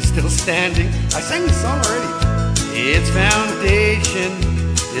 it's still standing. I sang the song already. Its foundation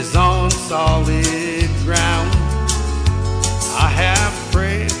is on solid ground. I have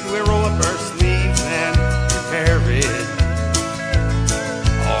prayed we roll up our sleeves and repair it,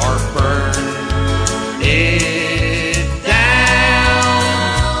 or burn it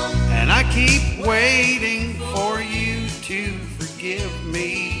down. And I keep waiting for you to forgive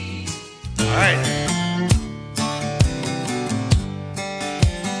me. All right.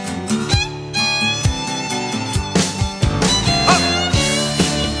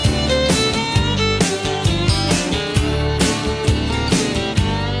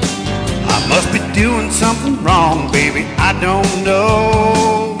 Must be doing something wrong, baby, I don't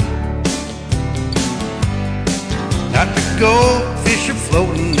know. Got the goldfish are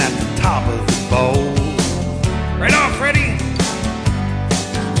floating at the top of the bowl. Right on, Freddie.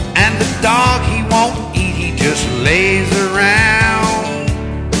 And the dog, he won't eat, he just lays around.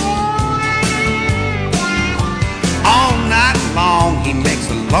 All night long, he makes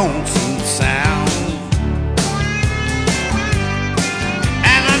a lonesome sound.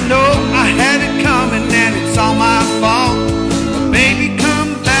 I had it coming and it's all my fault, but baby,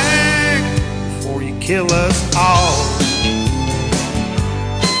 come back before you kill us all.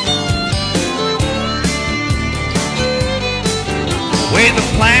 The way the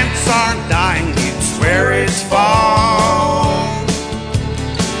plants are dying, you'd swear it's fall.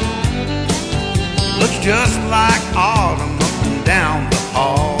 Looks just like autumn up and down the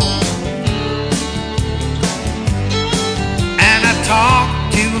hall. And I talk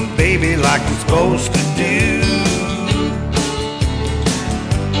to him, baby, baby like I'm supposed to do.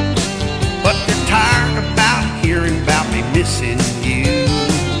 But they're tired about hearing about me missing you.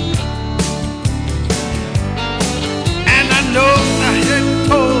 And I know I had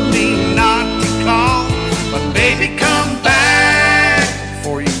told me not to call, but baby, come back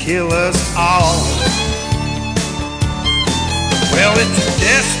before you kill us all. Well, it's a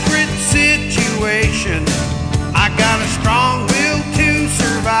desperate situation. I got a strong will to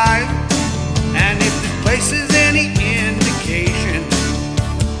survive, and if this place is any indication,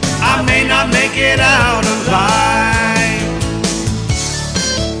 I may not make it out alive.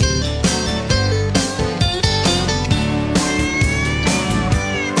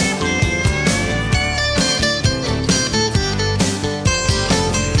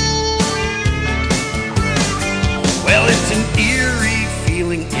 Well, it's an eerie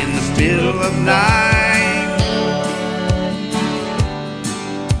feeling in the middle of night,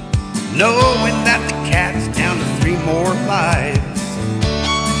 knowing that the cat's down to 3 more lives.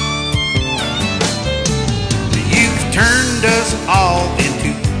 You've turned us all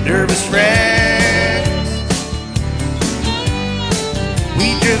into nervous wrecks.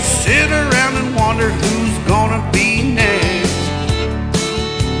 We just sit around and wonder who's gonna be next.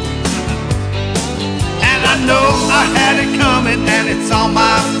 And I know I had it coming and it's all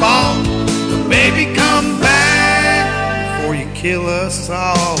my fault, but baby, come back before you kill us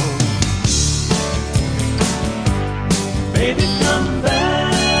all. Baby, come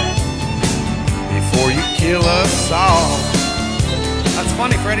back before you kill us all. That's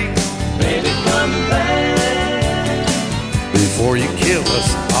funny, Freddie. Baby, come back before you kill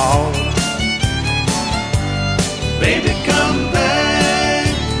us all. Baby, come back.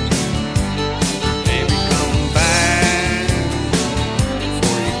 Baby, come back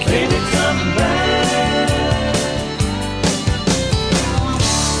before you kill Baby, us. Come back.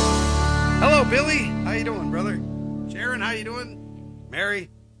 Hello, Billy. How you doing, brother? Sharon, how you doing? Mary?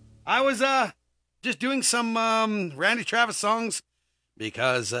 I was just doing some Randy Travis songs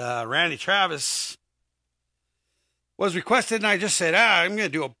because Randy Travis was requested, and I just said, I'm going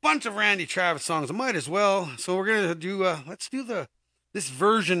to do a bunch of Randy Travis songs. I might as well. So we're going to do, let's do this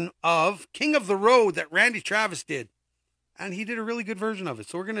version of King of the Road that Randy Travis did. And he did a really good version of it.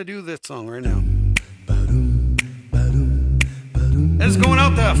 So we're going to do this song right now. This is going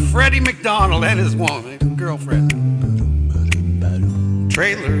out to Freddie McDonald and his woman, girlfriend.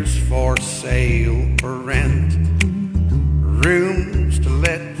 Trailers for sale or rent, rooms to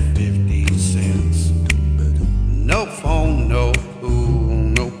let 50 cents. No phone, no pool,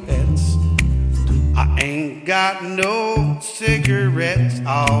 no pets. I ain't got no cigarettes,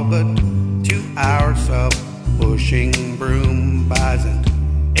 all but 2 hours of pushing broom buys an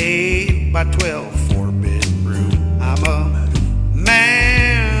 8x12 4-bedroom. I'm a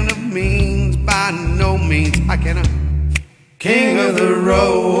man of means, by no means I cannot. King of the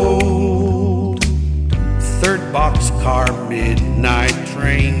road, 3rd boxcar, midnight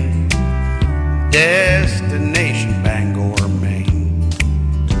train, destination Bangor, Maine.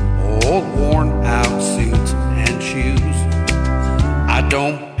 Old worn out suits and shoes, I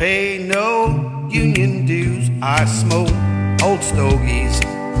don't pay no union dues. I smoke old stogies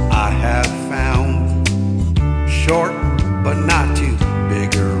I have found, short but not too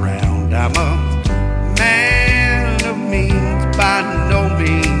big around. I'm a man of means, by no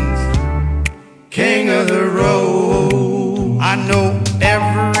means king of the road. I know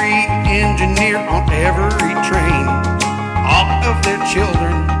every engineer on every train, all of their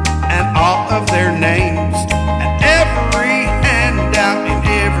children and all of their names, and every handout in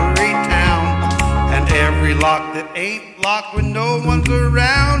every town, and every lock that ain't locked when no one's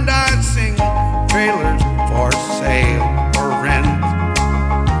around. I'd sing trailers for sale or rent,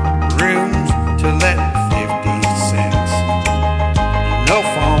 rooms to let 50 cents. No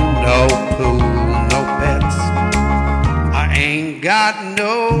phone, no pool, no pets. I ain't got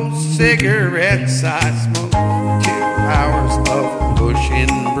no cigarettes. I smoke 2 hours of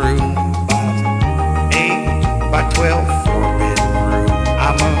pushing broom, 8x12 4-bedroom.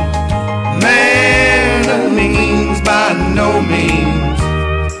 I'm a man of means, by no means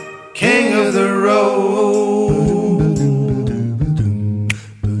king of the road.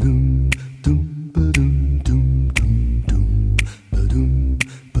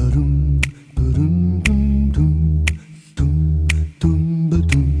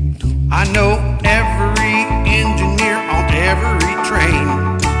 I know every engineer on every train,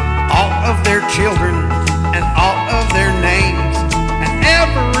 all of their children and all of their names, and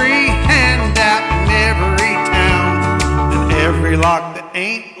every handout in every town, and every lock that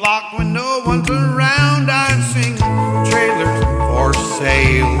ain't locked when no one's around. I sing trailers for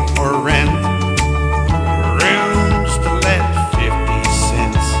sale or rent. Rooms to let 50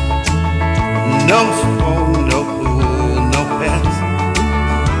 cents. No phone, no pool, no pets.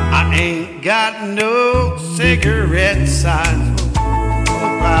 I ain't got no cigarette signs.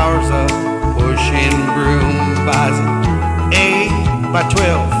 12 hours of pushing broom buys an 8 by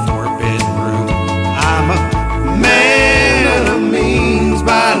 12 4-bedroom. I'm a man of the means,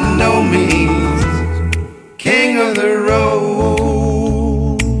 by no means king of the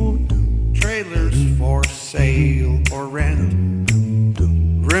road. Trailers for sale or rent.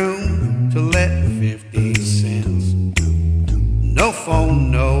 Room to let 50 cents. No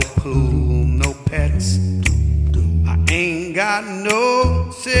phone, no pool, no pets. I ain't got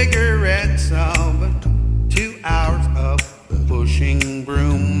no cigarettes, but 2 hours of pushing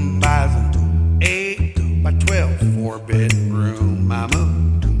broom buys an 8 by 12 4-bedroom. I'm a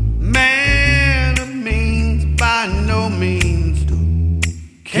man of means, by no means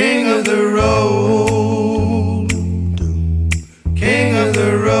king of the road. King of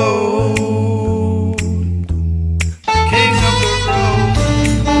the road. King of the road.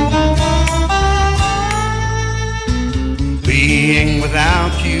 Being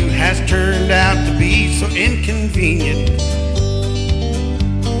without you has turned out to be so inconvenient.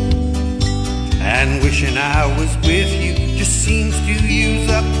 And wishing I was with you just seems to use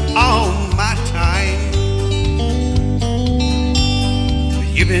up all my time.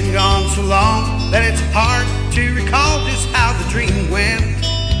 You've been gone so long that it's hard to recall just how the dream went.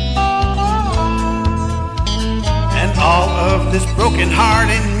 And all of this broken heart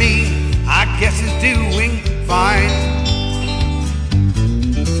in me, I guess, is doing fine.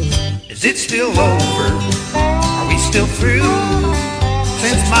 Is it still over? Are we still through?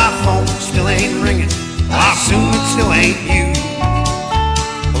 Since my phone still ain't ringing, well, I assume it still ain't you.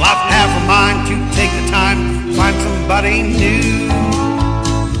 Well, I've half a mind to take the time to find somebody new,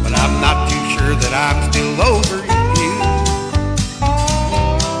 but I'm not too sure that I'm still over you.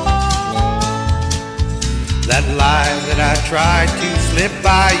 That lie that I tried to slip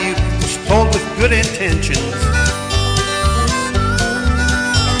by you was told with good intentions.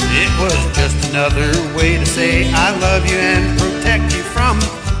 It was just another way to say I love you and protect you from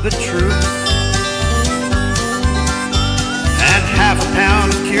the truth. And half a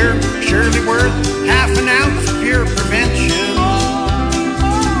pound of cure surely worth half an ounce of pure prevention.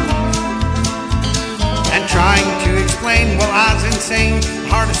 And trying to explain, well, I was insane, the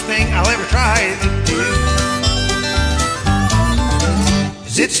hardest thing I'll ever try to do.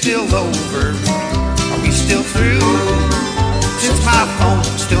 Is it still over? Are we still through? Since my phone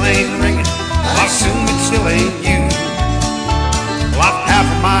still ain't ringing, well, I assume it still ain't you. Well, I've half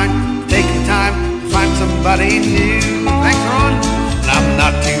a mind to take the time to find somebody new. Thanks, Ron. And I'm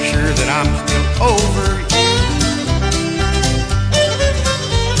not too sure that I'm still over you.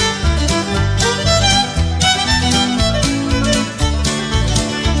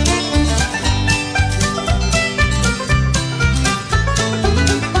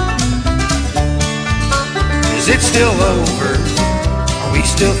 Is it still over? Are we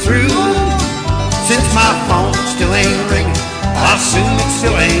still through? Since my phone still ain't ringing, well, I assume it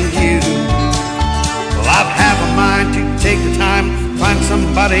still ain't you. Well, I've half a mind to take the time to find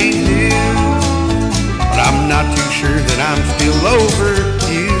somebody new, but I'm not too sure that I'm still over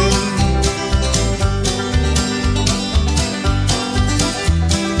you.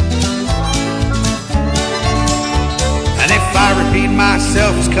 And if I repeat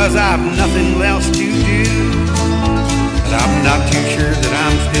myself, it's 'cause I've nothing else to do. But I'm not too sure that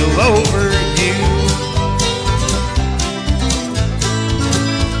I'm still over you.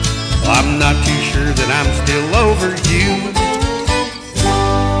 Well, I'm not too sure that I'm still over you.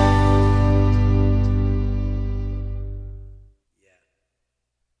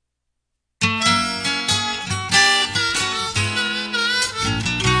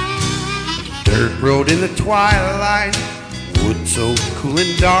 Dirt road in the twilight, wood so cool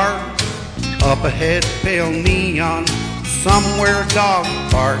and dark. Up ahead, pale neon, somewhere a dog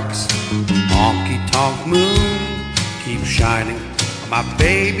barks. Honky-tonk moon keeps shining on my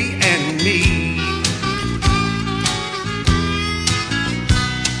baby and me.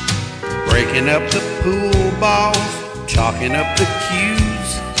 Breaking up the pool balls, chalking up the cues.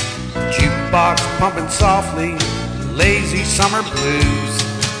 Jukebox pumping softly, lazy summer blues.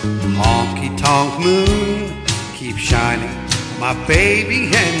 Honky-tonk moon keeps shining on my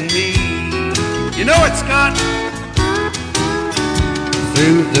baby and me. You know it, Scott.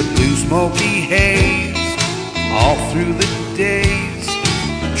 Through the blue smoky haze, all through the days,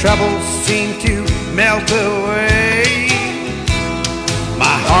 troubles seem to melt away.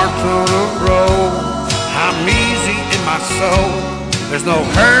 My heart's on a roll, I'm easy in my soul. There's no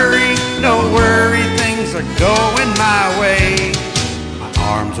hurry, no worry, things are going my way. My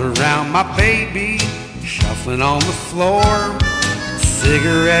arms around my baby, shuffling on the floor.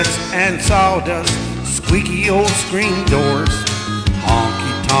 Cigarettes and sawdust, squeaky old screen doors.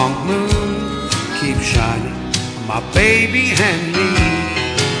 Honky tonk moon keeps shining on my baby and me.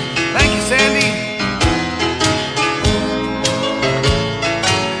 Thank you, Sandy.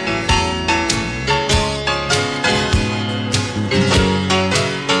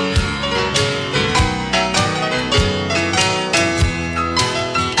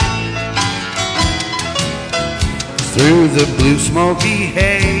 Through the blue smoky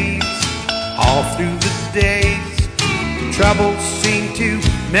haze, all through the days, troubles seem to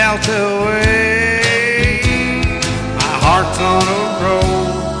melt away. My heart's on a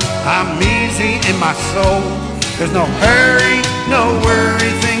roll, I'm easy in my soul. There's no hurry, no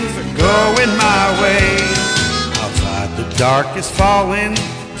worry, things are going my way. Outside the dark is falling,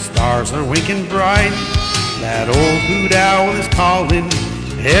 stars are winking bright. That old hoot owl is calling,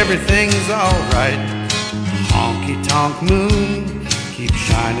 everything's alright. Honky tonk moon keeps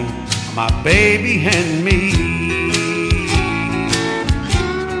shining on my baby and me.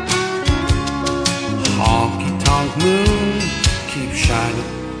 Honky tonk moon keeps shining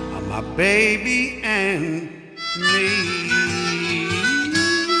on my baby and me.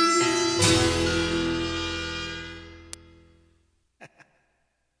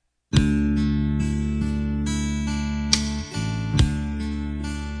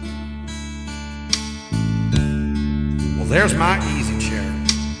 There's my easy chair,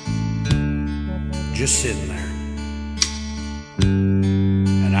 just sitting there.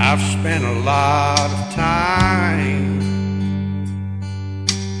 And I've spent a lot of time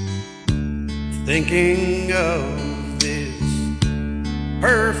thinking of this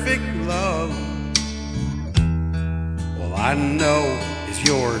perfect love. Well, I know it's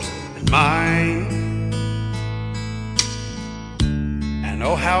yours and mine. And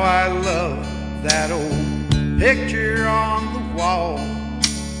oh, how I love that old picture on the wall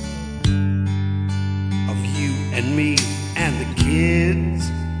of you and me and the kids.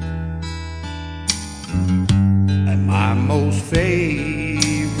 And my most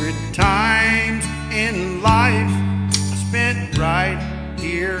favorite times in life I spent right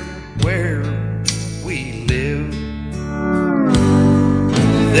here where we live.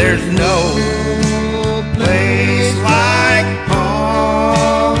 There's no place like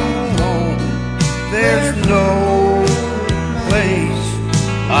home. There's no place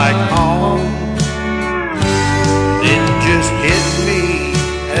like home. It just hit me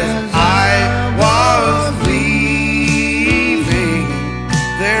as I was leaving.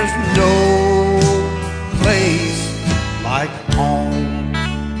 There's no place like home.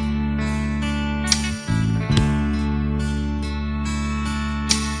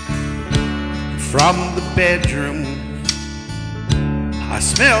 From the bedroom I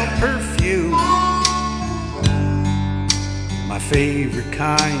smell perfume, my favorite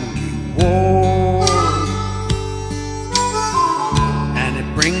kind you wore, and it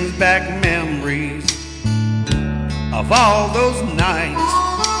brings back memories of all those nights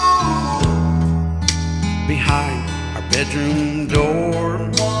behind our bedroom door.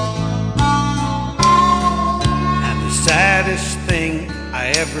 And the saddest thing I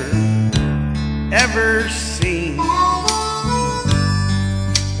ever seen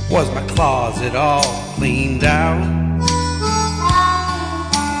was my closet all cleaned out.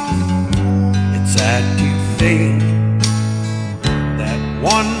 It's sad to think that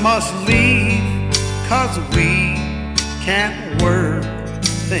one must leave 'cause we can't work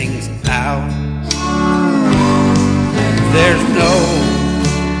things out. There's no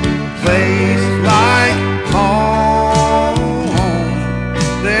place like home.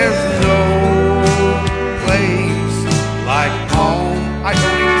 There's no place like home. I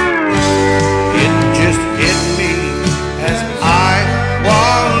told you, it just hit me as I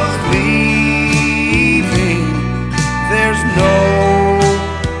was leaving. There's no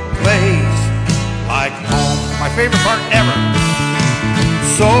place like home. My favorite part ever.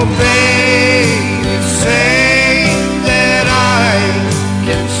 So baby, say that I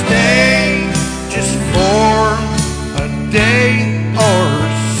can stay just for a day or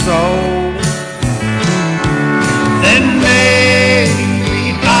so. Then maybe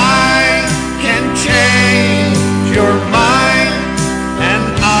I can change your mind and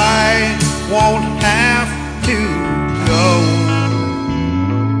I won't have to go.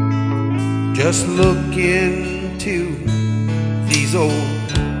 Just look into these old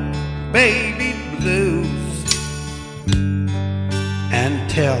baby blues and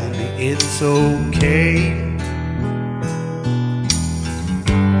tell me it's okay.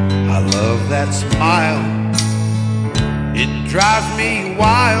 love that smile. It drives me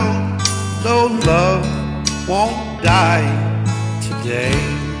wild, though love won't die today.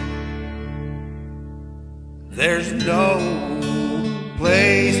 There's no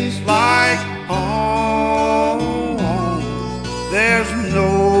place like home. There's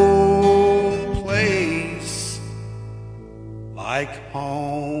no place like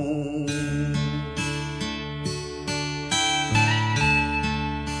home.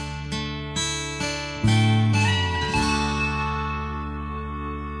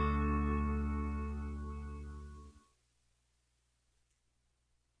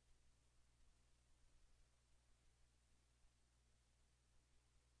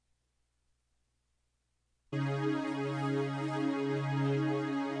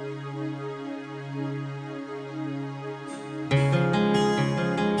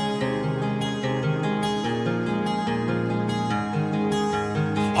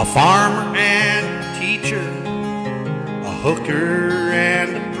 A farmer and a teacher, a hooker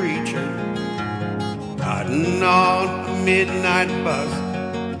and a preacher, riding on a midnight bus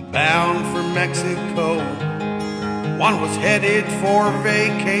bound for Mexico. One was headed for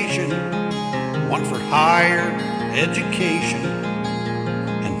vacation, one for higher education,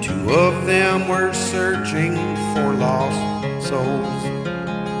 and two of them were searching for lost souls.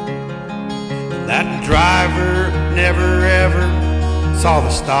 That driver never ever saw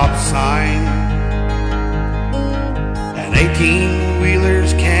the stop sign, and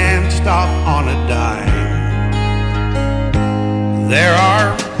 18-wheelers can't stop on a dime. There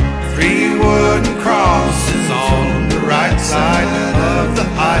are 3 wooden crosses on the right side of the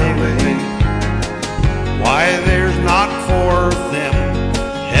highway. Why there's not 4 of them,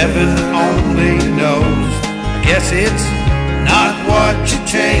 heaven only knows. I guess it's not what you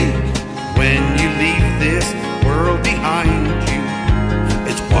take when you leave this world behind you.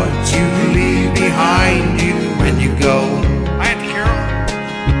 It's what you leave behind you when you go. Hi, Auntie Carol.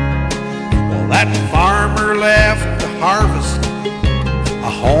 Well, that farmer left to harvest a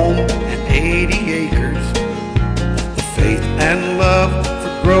home and 80 acres. The faith and love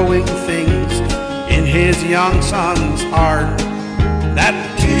for growing things in his young son's heart. That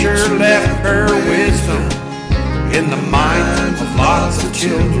teacher left her wisdom in the minds of lots of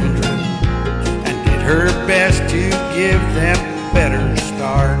children and did her best to give them better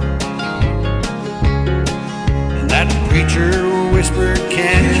start. And that preacher whispered,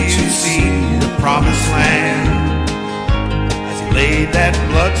 "Can't you see the promised land?" As he laid that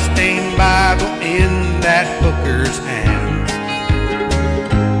blood-stained Bible in that hooker's hands.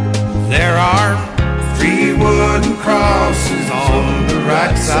 There are 3 wooden crosses on the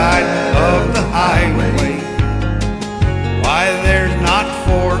right side of the highway. Why there's not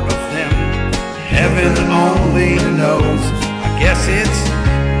 4 of them, heaven only knows. Guess it's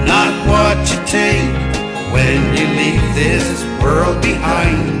not what you take when you leave this world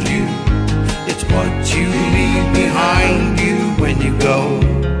behind you. It's what you leave behind you when you go.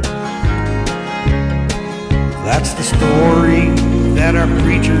 That's the story that our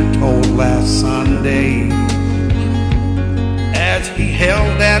preacher told last Sunday as he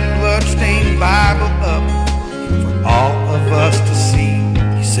held that bloodstained Bible up for all of us to see.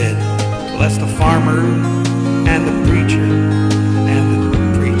 He said, "Bless the farmer and the preacher and the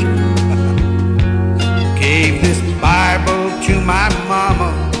preacher." Gave this Bible to my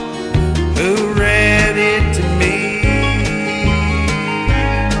mama, who read it to me.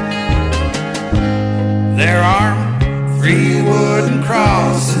 There are 3 wooden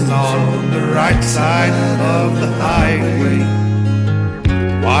crosses on the right side of the highway.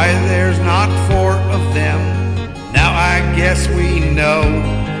 Why there's not 4 of them, now I guess we know.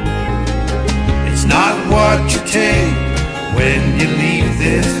 It's not what you take when you leave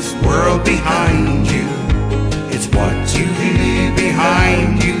this world behind you. It's what you leave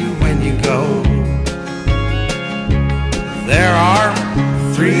behind you when you go. There are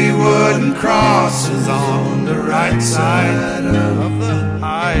 3 wooden crosses on the right side of the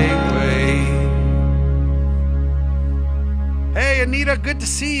highway. Hey, Anita, good to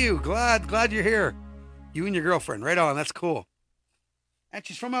see you. Glad you're here. You and your girlfriend. Right on. That's cool. And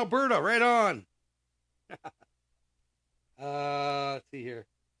she's from Alberta. Right on. Let's see here.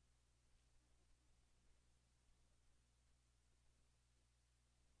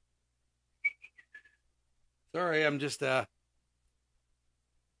 Sorry, I'm just okay,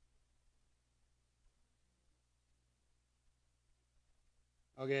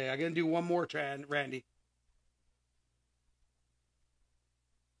 I'm gonna do one more, Randy.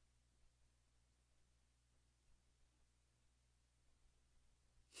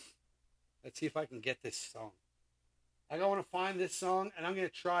 Let's see if I can get this song. I want to find this song and I'm going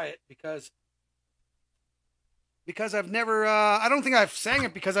to try it because I've never I don't think I've sang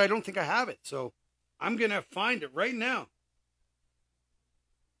it because I don't think I have it. So I'm going to find it right now.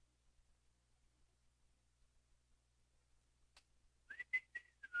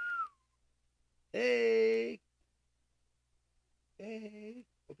 Hey. Hey.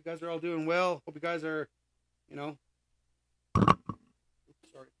 Hope you guys are all doing well. Hope you guys are, you know. Oops,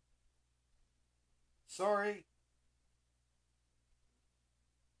 sorry. Sorry.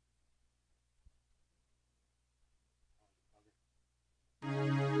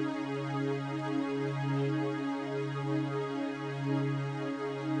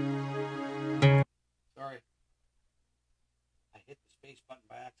 Sorry. I hit the space button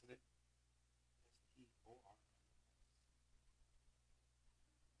by accident.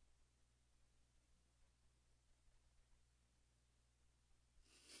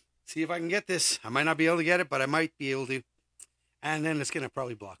 See if I can get this. I might not be able to get it, but I might be able to. And then it's going to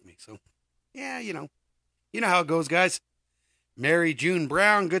probably block me. So, yeah, you know. You know how it goes, guys. Mary June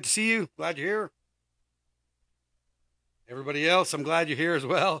Brown, good to see you. Glad you're here. Everybody else, I'm glad you're here as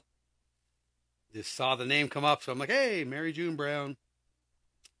well. Just saw the name come up, so I'm like, hey, Mary June Brown.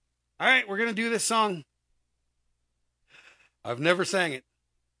 All right, we're going to do this song. I've never sang it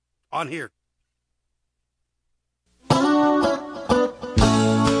on here. I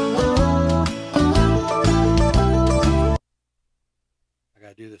got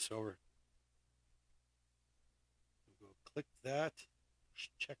to do this over. We'll go click that.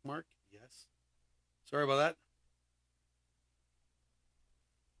 Check mark. Yes. Sorry about that.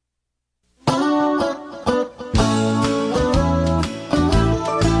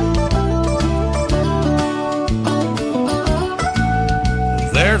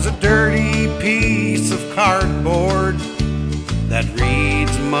 There's a dirty piece of cardboard that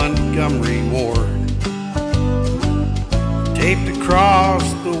reads Montgomery Ward, taped across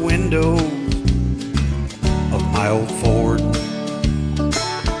the window of my old Ford.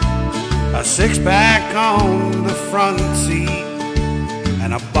 A six-pack on the front seat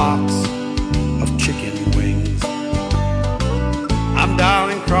and a box of chicken wings. I'm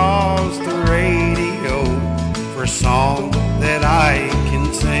dialing across the radio for a song that I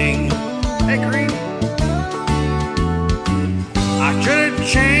can sing. Hey, Green. I should have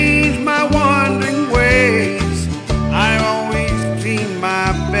changed my wandering ways. I've always seen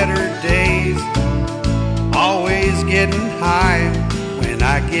my better days, always getting high when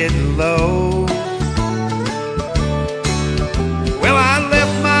I get low. Well, I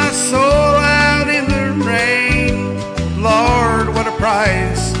left my soul out in the rain. Lord, what a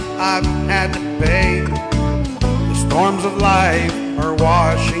price I've had to pay. The storms of life are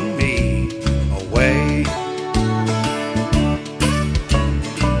washing me away.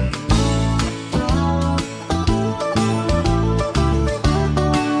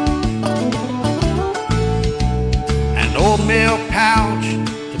 An old mail pouch,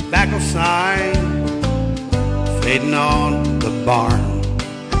 tobacco sign, fading on the barn,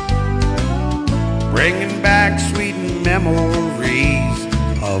 bringing back sweet memories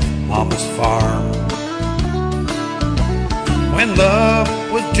of Mama's farm, when love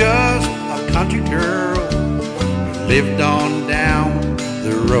was just a country girl who lived on down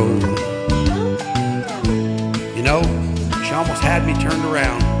the road. You know, she almost had me turned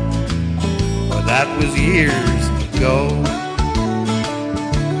around, but that was years ago.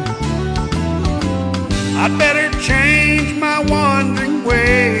 I'd better change my wandering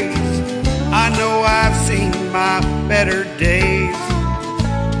ways. I know I've seen my better days,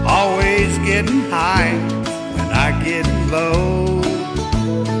 always getting high when I get low.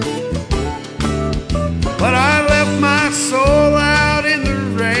 But I left my soul out in the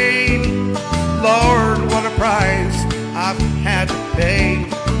rain. Lord, what a price I've had to pay.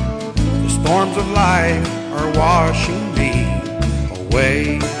 The storms of life are washing me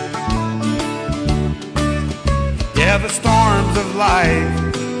away. Yeah, the storms of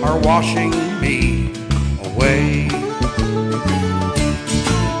life are washing me away.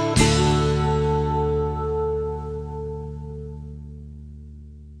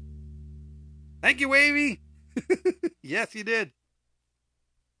 Thank you, Wavy. Yes, you did.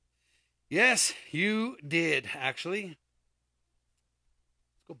 Yes, you did, actually. Let's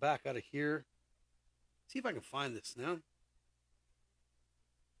go back out of here. See if I can find this now.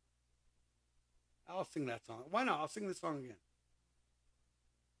 I'll sing that song. Why not? I'll sing this song again.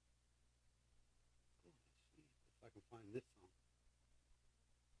 If I can find this song.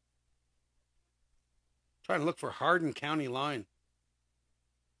 Trying to look for Hardin County Line.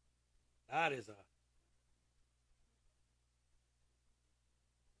 That is a...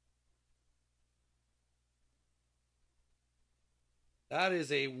 That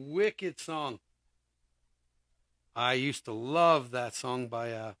is a wicked song. I used to love that song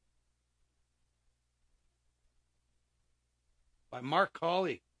by Mark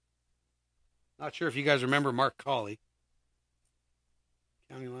Colley. Not sure if you guys remember Mark Colley.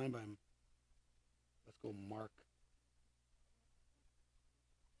 County Line by him. Let's go, Mark.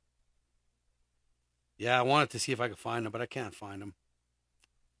 Yeah, I wanted to see if I could find him, but I can't find him.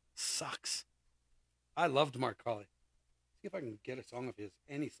 Sucks. I loved Mark Colley. See if I can get a song of his,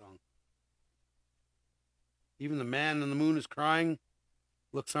 any song. Even The Man in the Moon is Crying.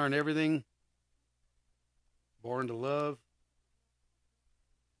 Looks Aren't Everything. Born to Love.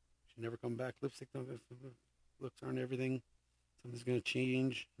 Should Never Come Back. Lipstick. Looks Aren't Everything. Something's Gonna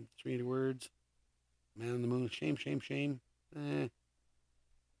Change. 3 words. Man in the Moon. Shame, shame, shame. I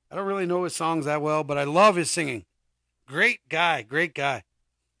don't really know his songs that well, but I love his singing. Great guy. Great guy.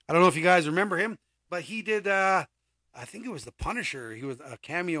 I don't know if you guys remember him, but he did, I think it was The Punisher. He was a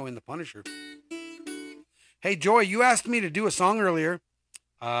cameo in The Punisher. Hey, Joy, you asked me to do a song earlier.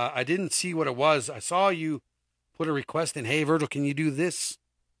 I didn't see what it was. I saw you put a request in, hey, Virgil, can you do this?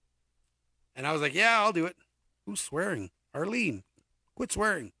 And I was like, yeah, I'll do it. Who's swearing? Arlene, quit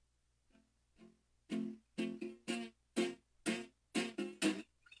swearing.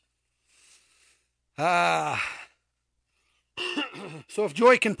 So if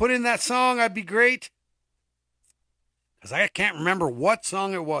Joy can put in that song, I'd be great. Because I can't remember what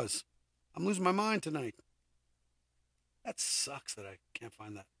song it was. I'm losing my mind tonight. That sucks that I can't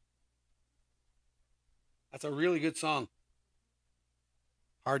find that. That's a really good song.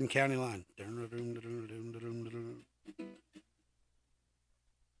 Hardin County Line.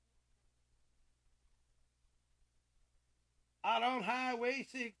 Out on Highway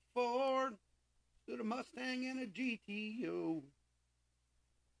 64, stood a Mustang and a GTO.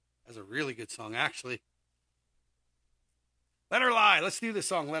 That's a really good song, actually. Let Her Lie. Let's do this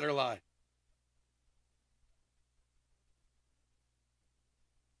song, Let Her Lie.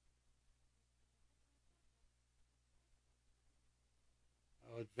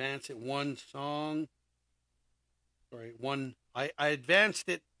 I'll advance it one song. Sorry, one. I advanced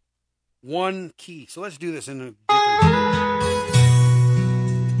it one key. So let's do this in a different key.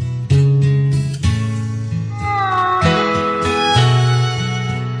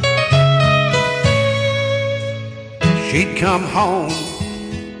 She'd come home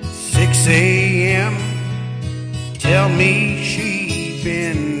 6 a.m. Tell me she'd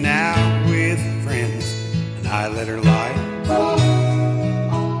been out with friends, and I let her lie.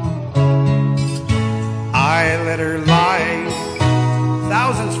 I let her lie.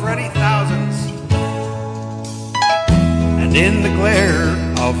 Thousands, Freddie, thousands. And in the glare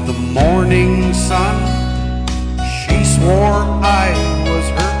of the morning sun, she swore I was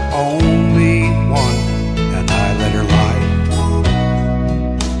her only one. I let her lie.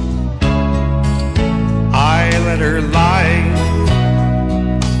 I let her lie.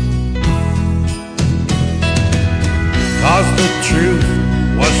 'Cause the truth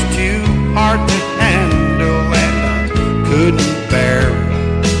was too hard to handle, and I couldn't bear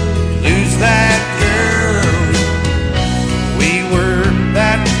to lose that girl. We were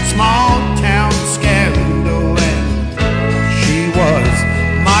that small town scandal, and she was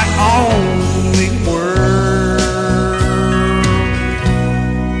my only world.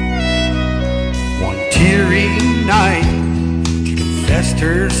 Night, she confessed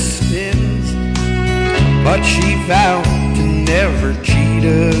her sins, but she vowed to never cheat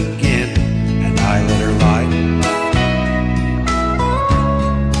again, and I let her lie.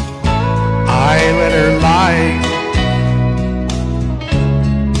 I let her lie.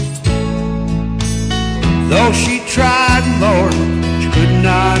 Though she tried, Lord, she could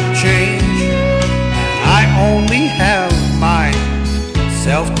not change, and I only have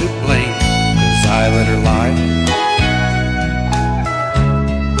myself to blame, 'cause I let her lie.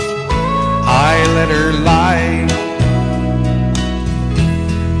 I let her lie.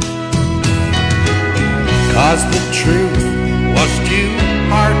 'Cause the truth was too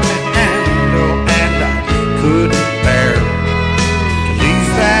hard to handle, and I couldn't bear to lose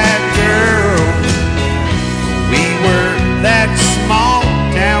that girl. We were that small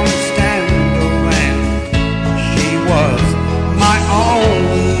town scandal, and she was my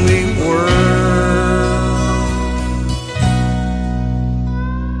only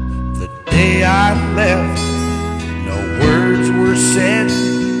I left, no words were said.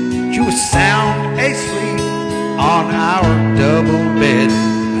 She was sound asleep on our double bed,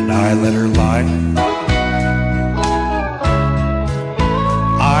 and I let her lie.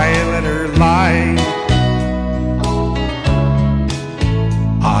 I let her lie.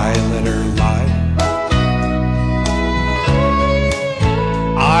 I let her lie.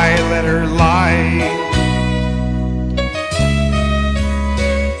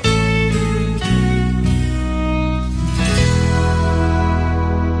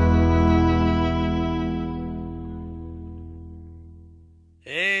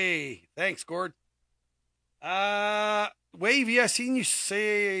 Hey, thanks, Gord. Wavy, I seen you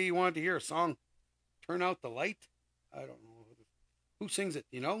say you wanted to hear a song. Turn out the light. I don't know who sings it.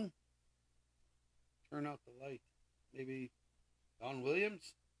 You know, turn out the light. Maybe Don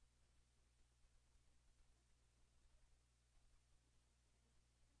Williams.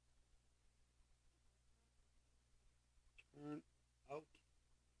 Turn out.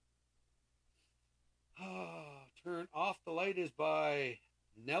 Turn off the light is by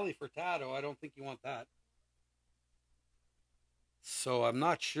Nelly Furtado. I don't think you want that. So I'm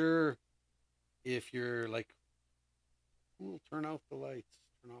not sure if you're like, who'll turn out the lights?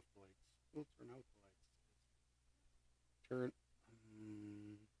 Turn off the lights. Who'll turn out the lights? Turn.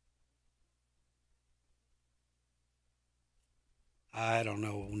 I don't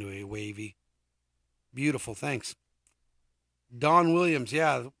know. Wavy. Beautiful. Thanks. Don Williams.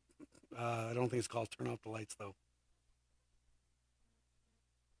 Yeah. I don't think it's called Turn Out the Lights, though.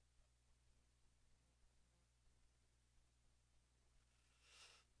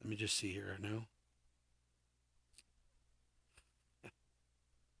 Let me just see here now.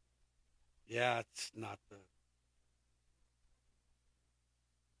 Yeah, it's not the.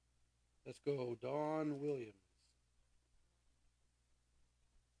 Let's go, Don Williams.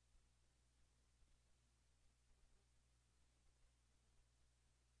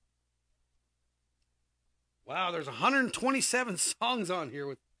 Wow, there's 127 songs on here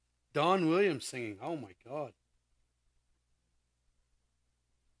with Don Williams singing. Oh my God.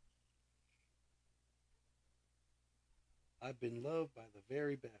 I've been loved by the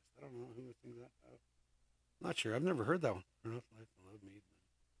very best. I don't know who sings that. Not sure. I've never heard that one. Turn off the lights and love me.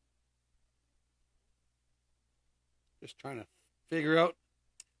 Just trying to figure out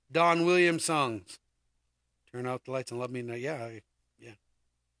Don Williams songs. Turn out the lights and love me. Now, yeah, yeah,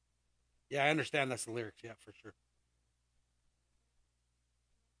 yeah. I understand that's the lyrics. Yeah, for sure.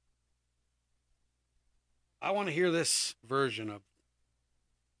 I want to hear this version of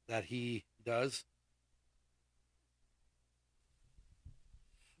that he does.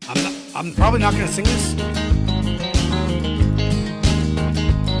 I'm probably not going to sing this.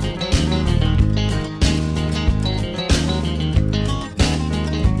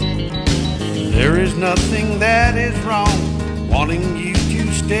 There is nothing that is wrong wanting you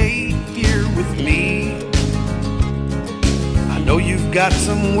to stay here with me. I know you've got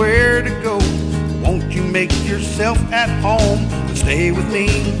somewhere to go. Won't you make yourself at home and stay with me?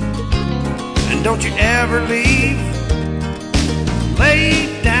 And don't you ever leave.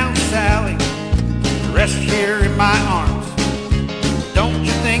 Lay down, Sally, rest here in my arms. Don't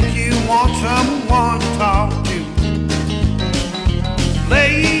you think you want someone to talk to?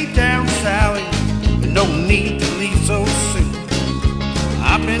 Lay down, Sally, no need to leave so soon.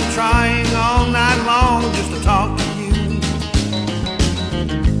 I've been trying all night long just to talk to you.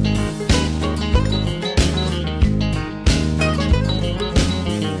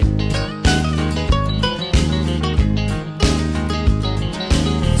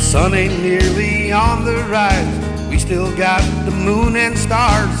 Sun ain't nearly on the rise. We still got the moon and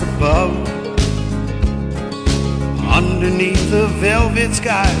stars above. Underneath the velvet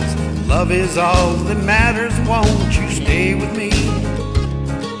skies, love is all that matters. Won't you stay with me?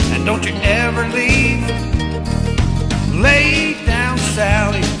 And don't you ever leave. Lay down,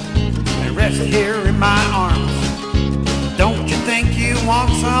 Sally, and rest here in my arms. Don't you think you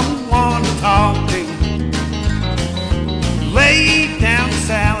want someone to talk to? Lay down,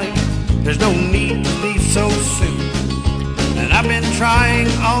 Sally, there's no need to leave so soon. And I've been trying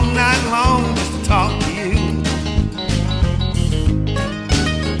all night long just to talk to you.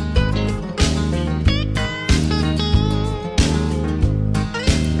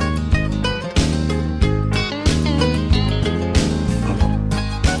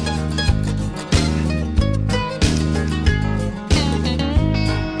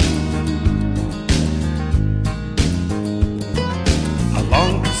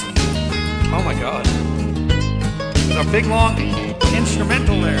 Big long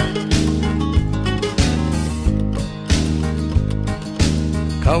instrumental there.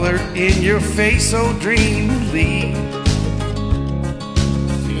 Color in your face so dreamily.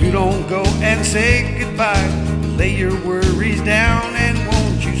 You don't go and say goodbye. Lay your worries down and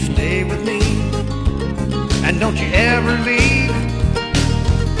won't you stay with me? And don't you ever leave.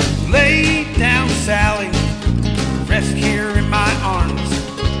 Lay down, Sally, rest here in my arms.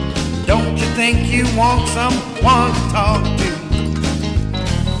 Don't you think you want someone to talk to?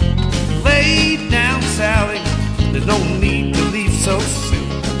 Lay down, Sally, there's no need to leave so soon.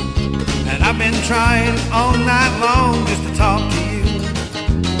 And I've been trying all night long just to talk to you.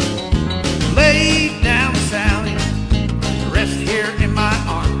 Lay down, Sally, rest here in my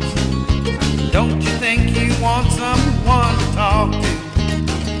arms.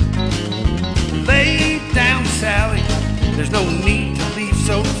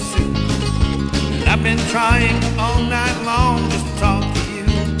 I've been trying all night long just to talk to you.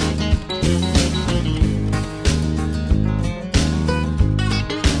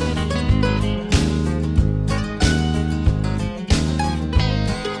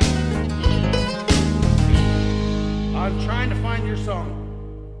 I'm trying to find your song.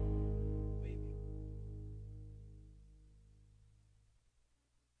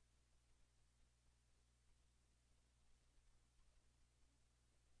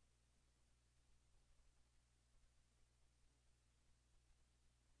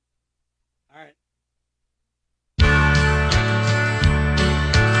 All right.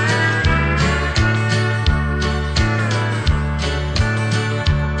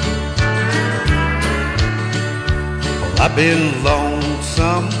 Well, I've been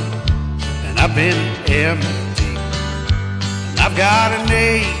lonesome and I've been empty, and I've got an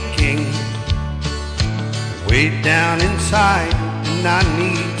aching way down inside, and I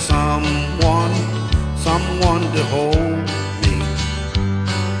need someone to hold.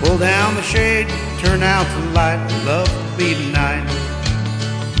 Pull down the shade, turn out the light, love me tonight.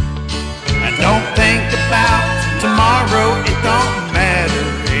 And don't think about tomorrow, it don't matter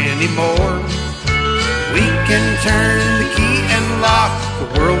anymore. We can turn the key and lock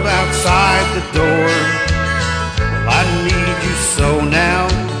the world outside the door. Well, I need you so now,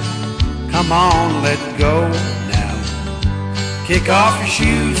 come on, let go now. Kick off your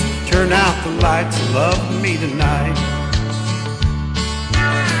shoes, turn out the lights, love me tonight.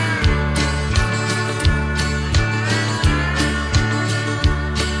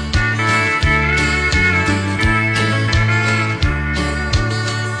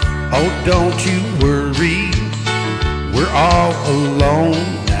 Oh, don't you worry, we're all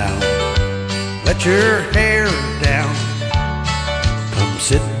alone now. Let your hair down, come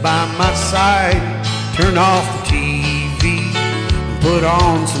sit by my side. Turn off the TV and put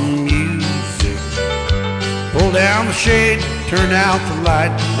on some music. Pull down the shade, turn out the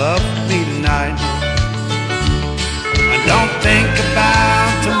light, love me tonight. And don't think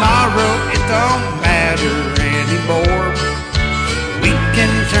about tomorrow, it don't matter anymore. We can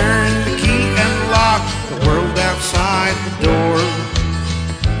turn the key and lock the world outside the door.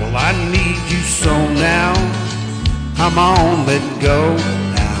 Well, I need you so now, come on, let go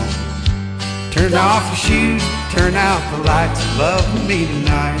now. Turn off your shoes, turn out the lights, love me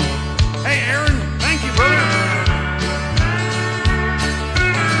tonight. Hey, Aaron, thank you, brother.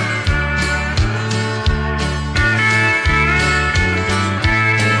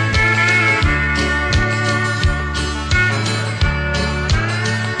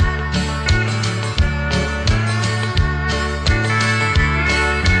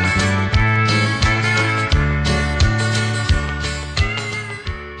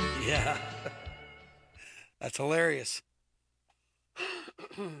 That's hilarious.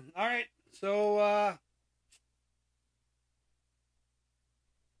 All right, so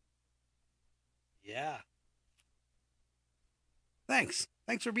yeah. Thanks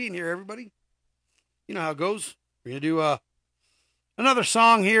for being here, everybody. You know how it goes. We're gonna do another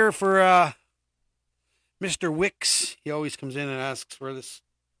song here for Mr. Wicks. He always comes in and asks for this.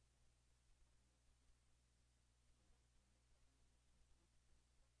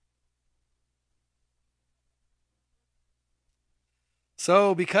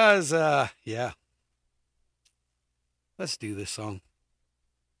 So, because, yeah, let's do this song.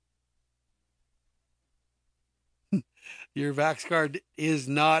 Your Vax card is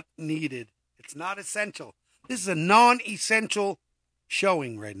not needed. It's not essential. This is a non-essential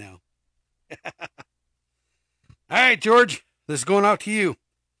showing right now. All right, George, this is going out to you.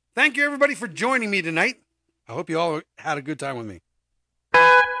 Thank you, everybody, for joining me tonight. I hope you all had a good time with me.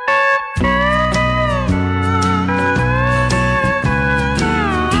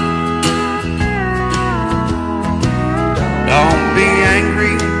 Don't be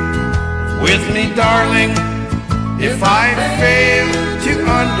angry with me, darling, if I fail to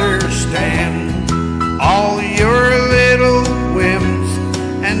understand all your little whims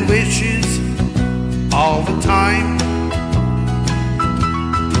and wishes all the time.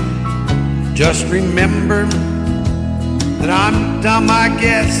 Just remember that I'm dumb, I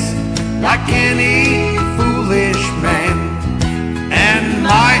guess, like any foolish man, and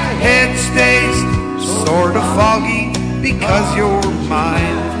my head stays sort of foggy because you're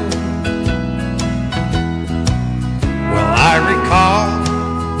mine. Well, I recall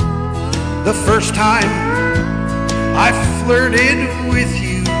the first time I flirted with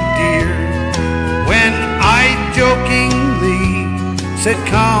you, dear, when I jokingly said,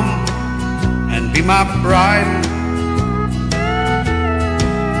 come and be my bride.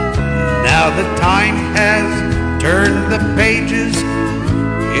 Now the time has turned the pages,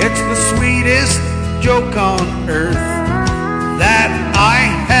 it's the sweetest joke on earth that I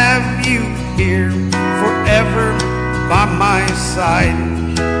have you here forever by my side.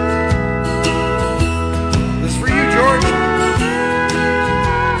 This is for you, George.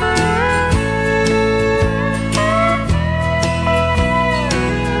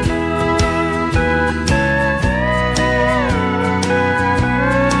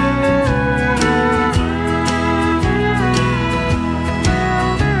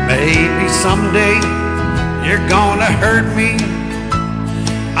 Maybe someday you're gonna hurt me.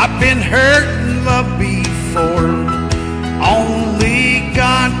 I've been hurt in love before. Only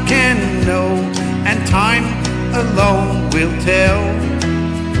God can know, and time alone will tell.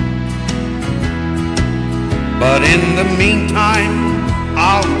 But in the meantime,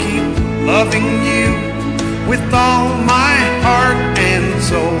 I'll keep loving you with all my heart and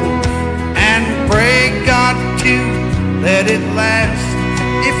soul, and pray God to let it last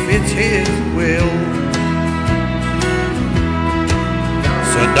if it's His will.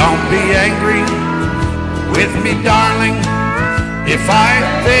 So don't be angry with me, darling, if I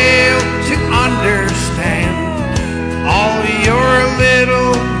fail to understand all your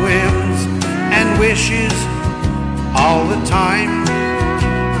little whims and wishes all the time.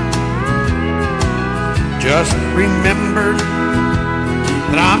 Just remember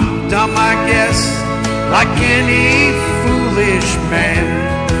that I'm dumb, I guess, like any foolish man,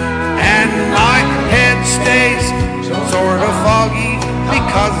 and my head stays sort of foggy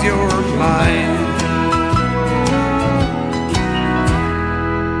because you're mine.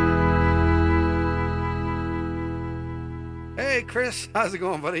 Hey Chris, how's it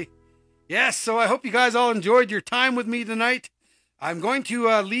going, buddy? Yes, so I hope you guys all enjoyed your time with me tonight. I'm going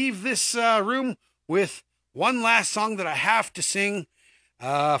to leave this room with one last song that I have to sing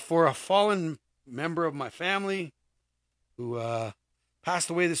for a fallen member of my family who passed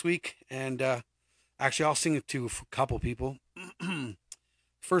away this week, and actually I'll sing it to a couple people.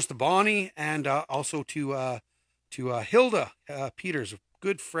 First to Bonnie, and also to Hilda Peters, a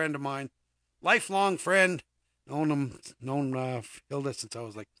good friend of mine, lifelong friend. Known Hilda since I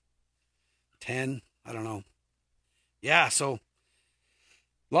was like 10. I don't know. Yeah, so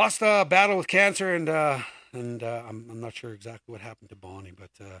lost a battle with cancer, and I'm not sure exactly what happened to Bonnie,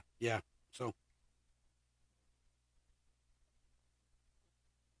 but yeah. So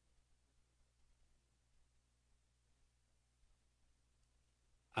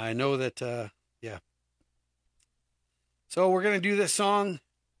I know that yeah. So we're gonna do this song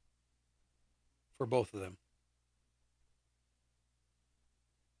for both of them.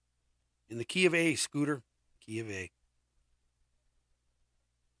 In the key of A, Scooter. Key of A.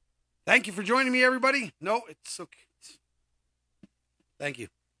 Thank you for joining me, everybody. No, it's okay. Thank you.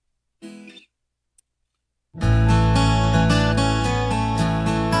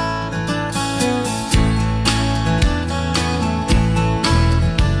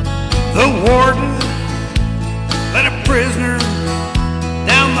 The warden led a prisoner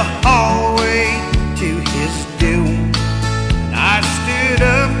down the hallway to his doom. And I stood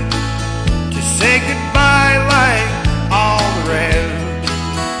up to say goodbye like all the rest.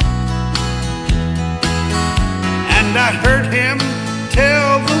 And I heard him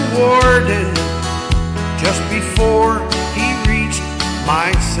tell the warden just before he reached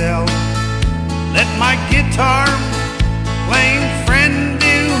my cell, let my guitar playing friend do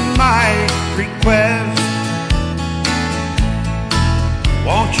my request.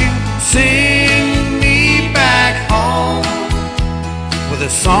 Won't you sing me back home with a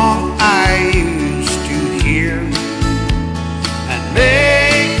song I used to hear, and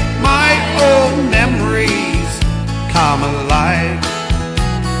make my old memories come alive,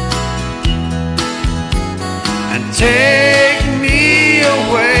 and take me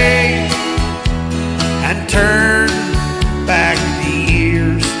away and turn back the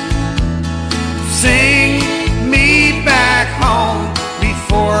years. Sing me back home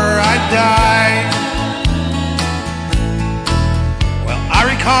before I die. Well, I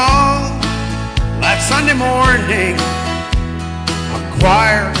recall last Sunday morning, a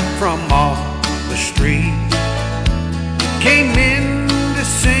choir from off the street came in to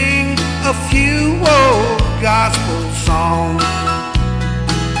sing a few old gospel songs.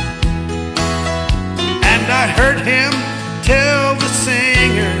 And I heard him tell the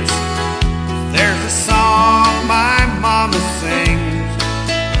singers, there's a song my mama sings.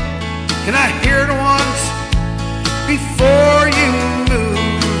 Can I hear it once before you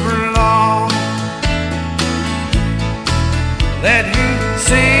move along? Let him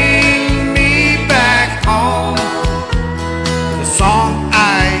sing me back home, the song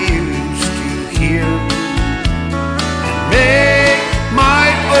I used to hear, and make my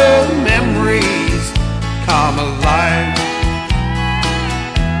old memories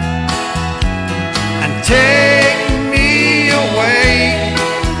take me away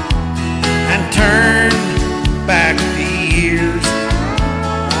and turn back the years.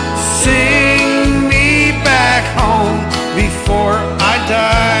 Sing me back home before I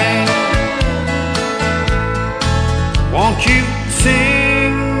die. Won't you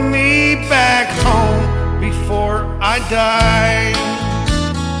sing me back home before I die?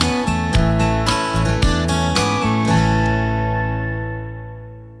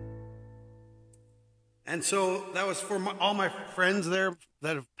 And so that was for all my friends there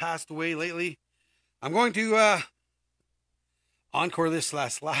that have passed away lately. I'm going to encore this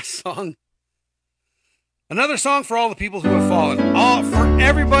last song. Another song for all the people who have fallen. All for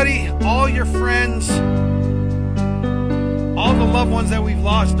everybody, all your friends, all the loved ones that we've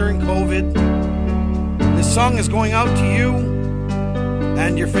lost during COVID. This song is going out to you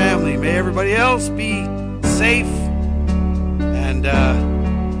and your family. May everybody else be safe and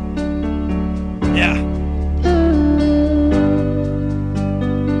yeah.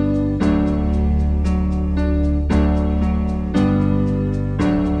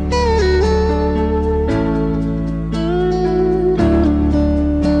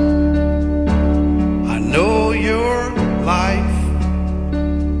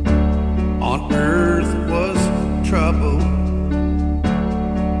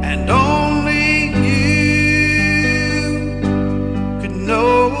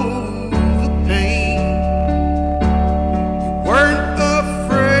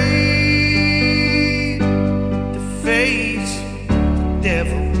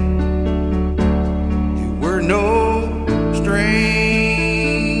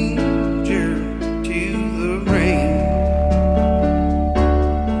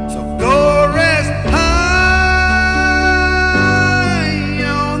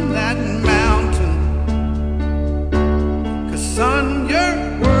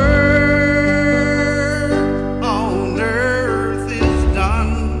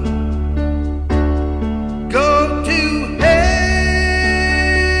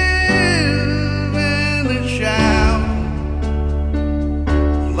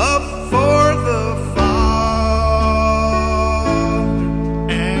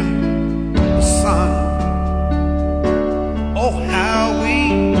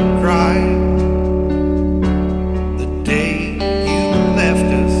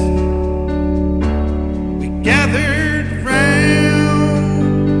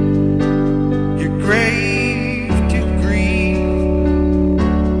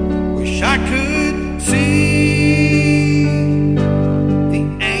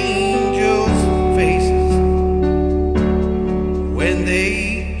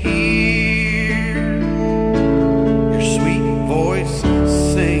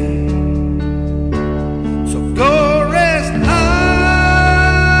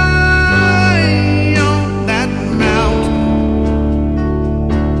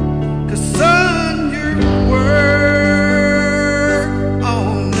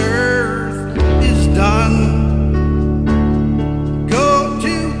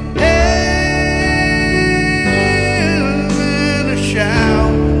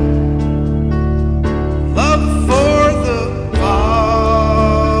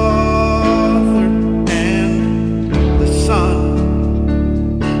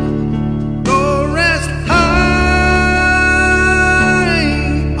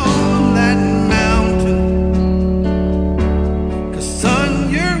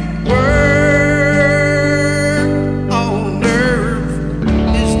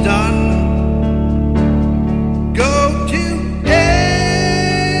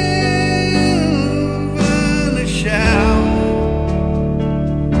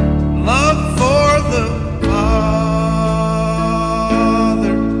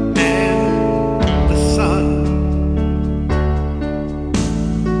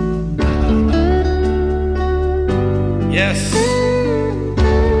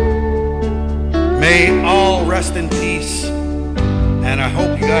 May all rest in peace. And I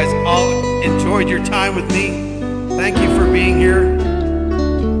hope you guys all enjoyed your time with me. Thank you for being here.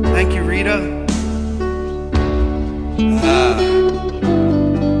 Thank you, Rita.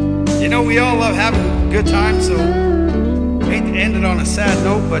 You know, we all love having a good time, so I hate to end it on a sad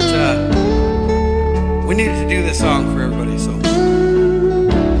note, but we needed to do this song for everybody, so.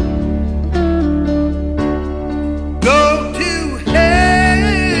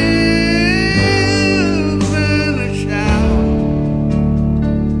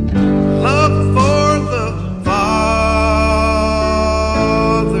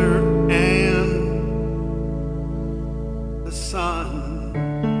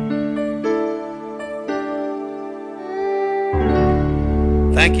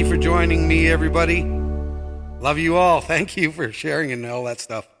 Thank you for joining me, everybody. Love you all. Thank you for sharing and all that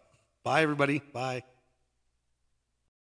stuff. Bye, everybody. Bye.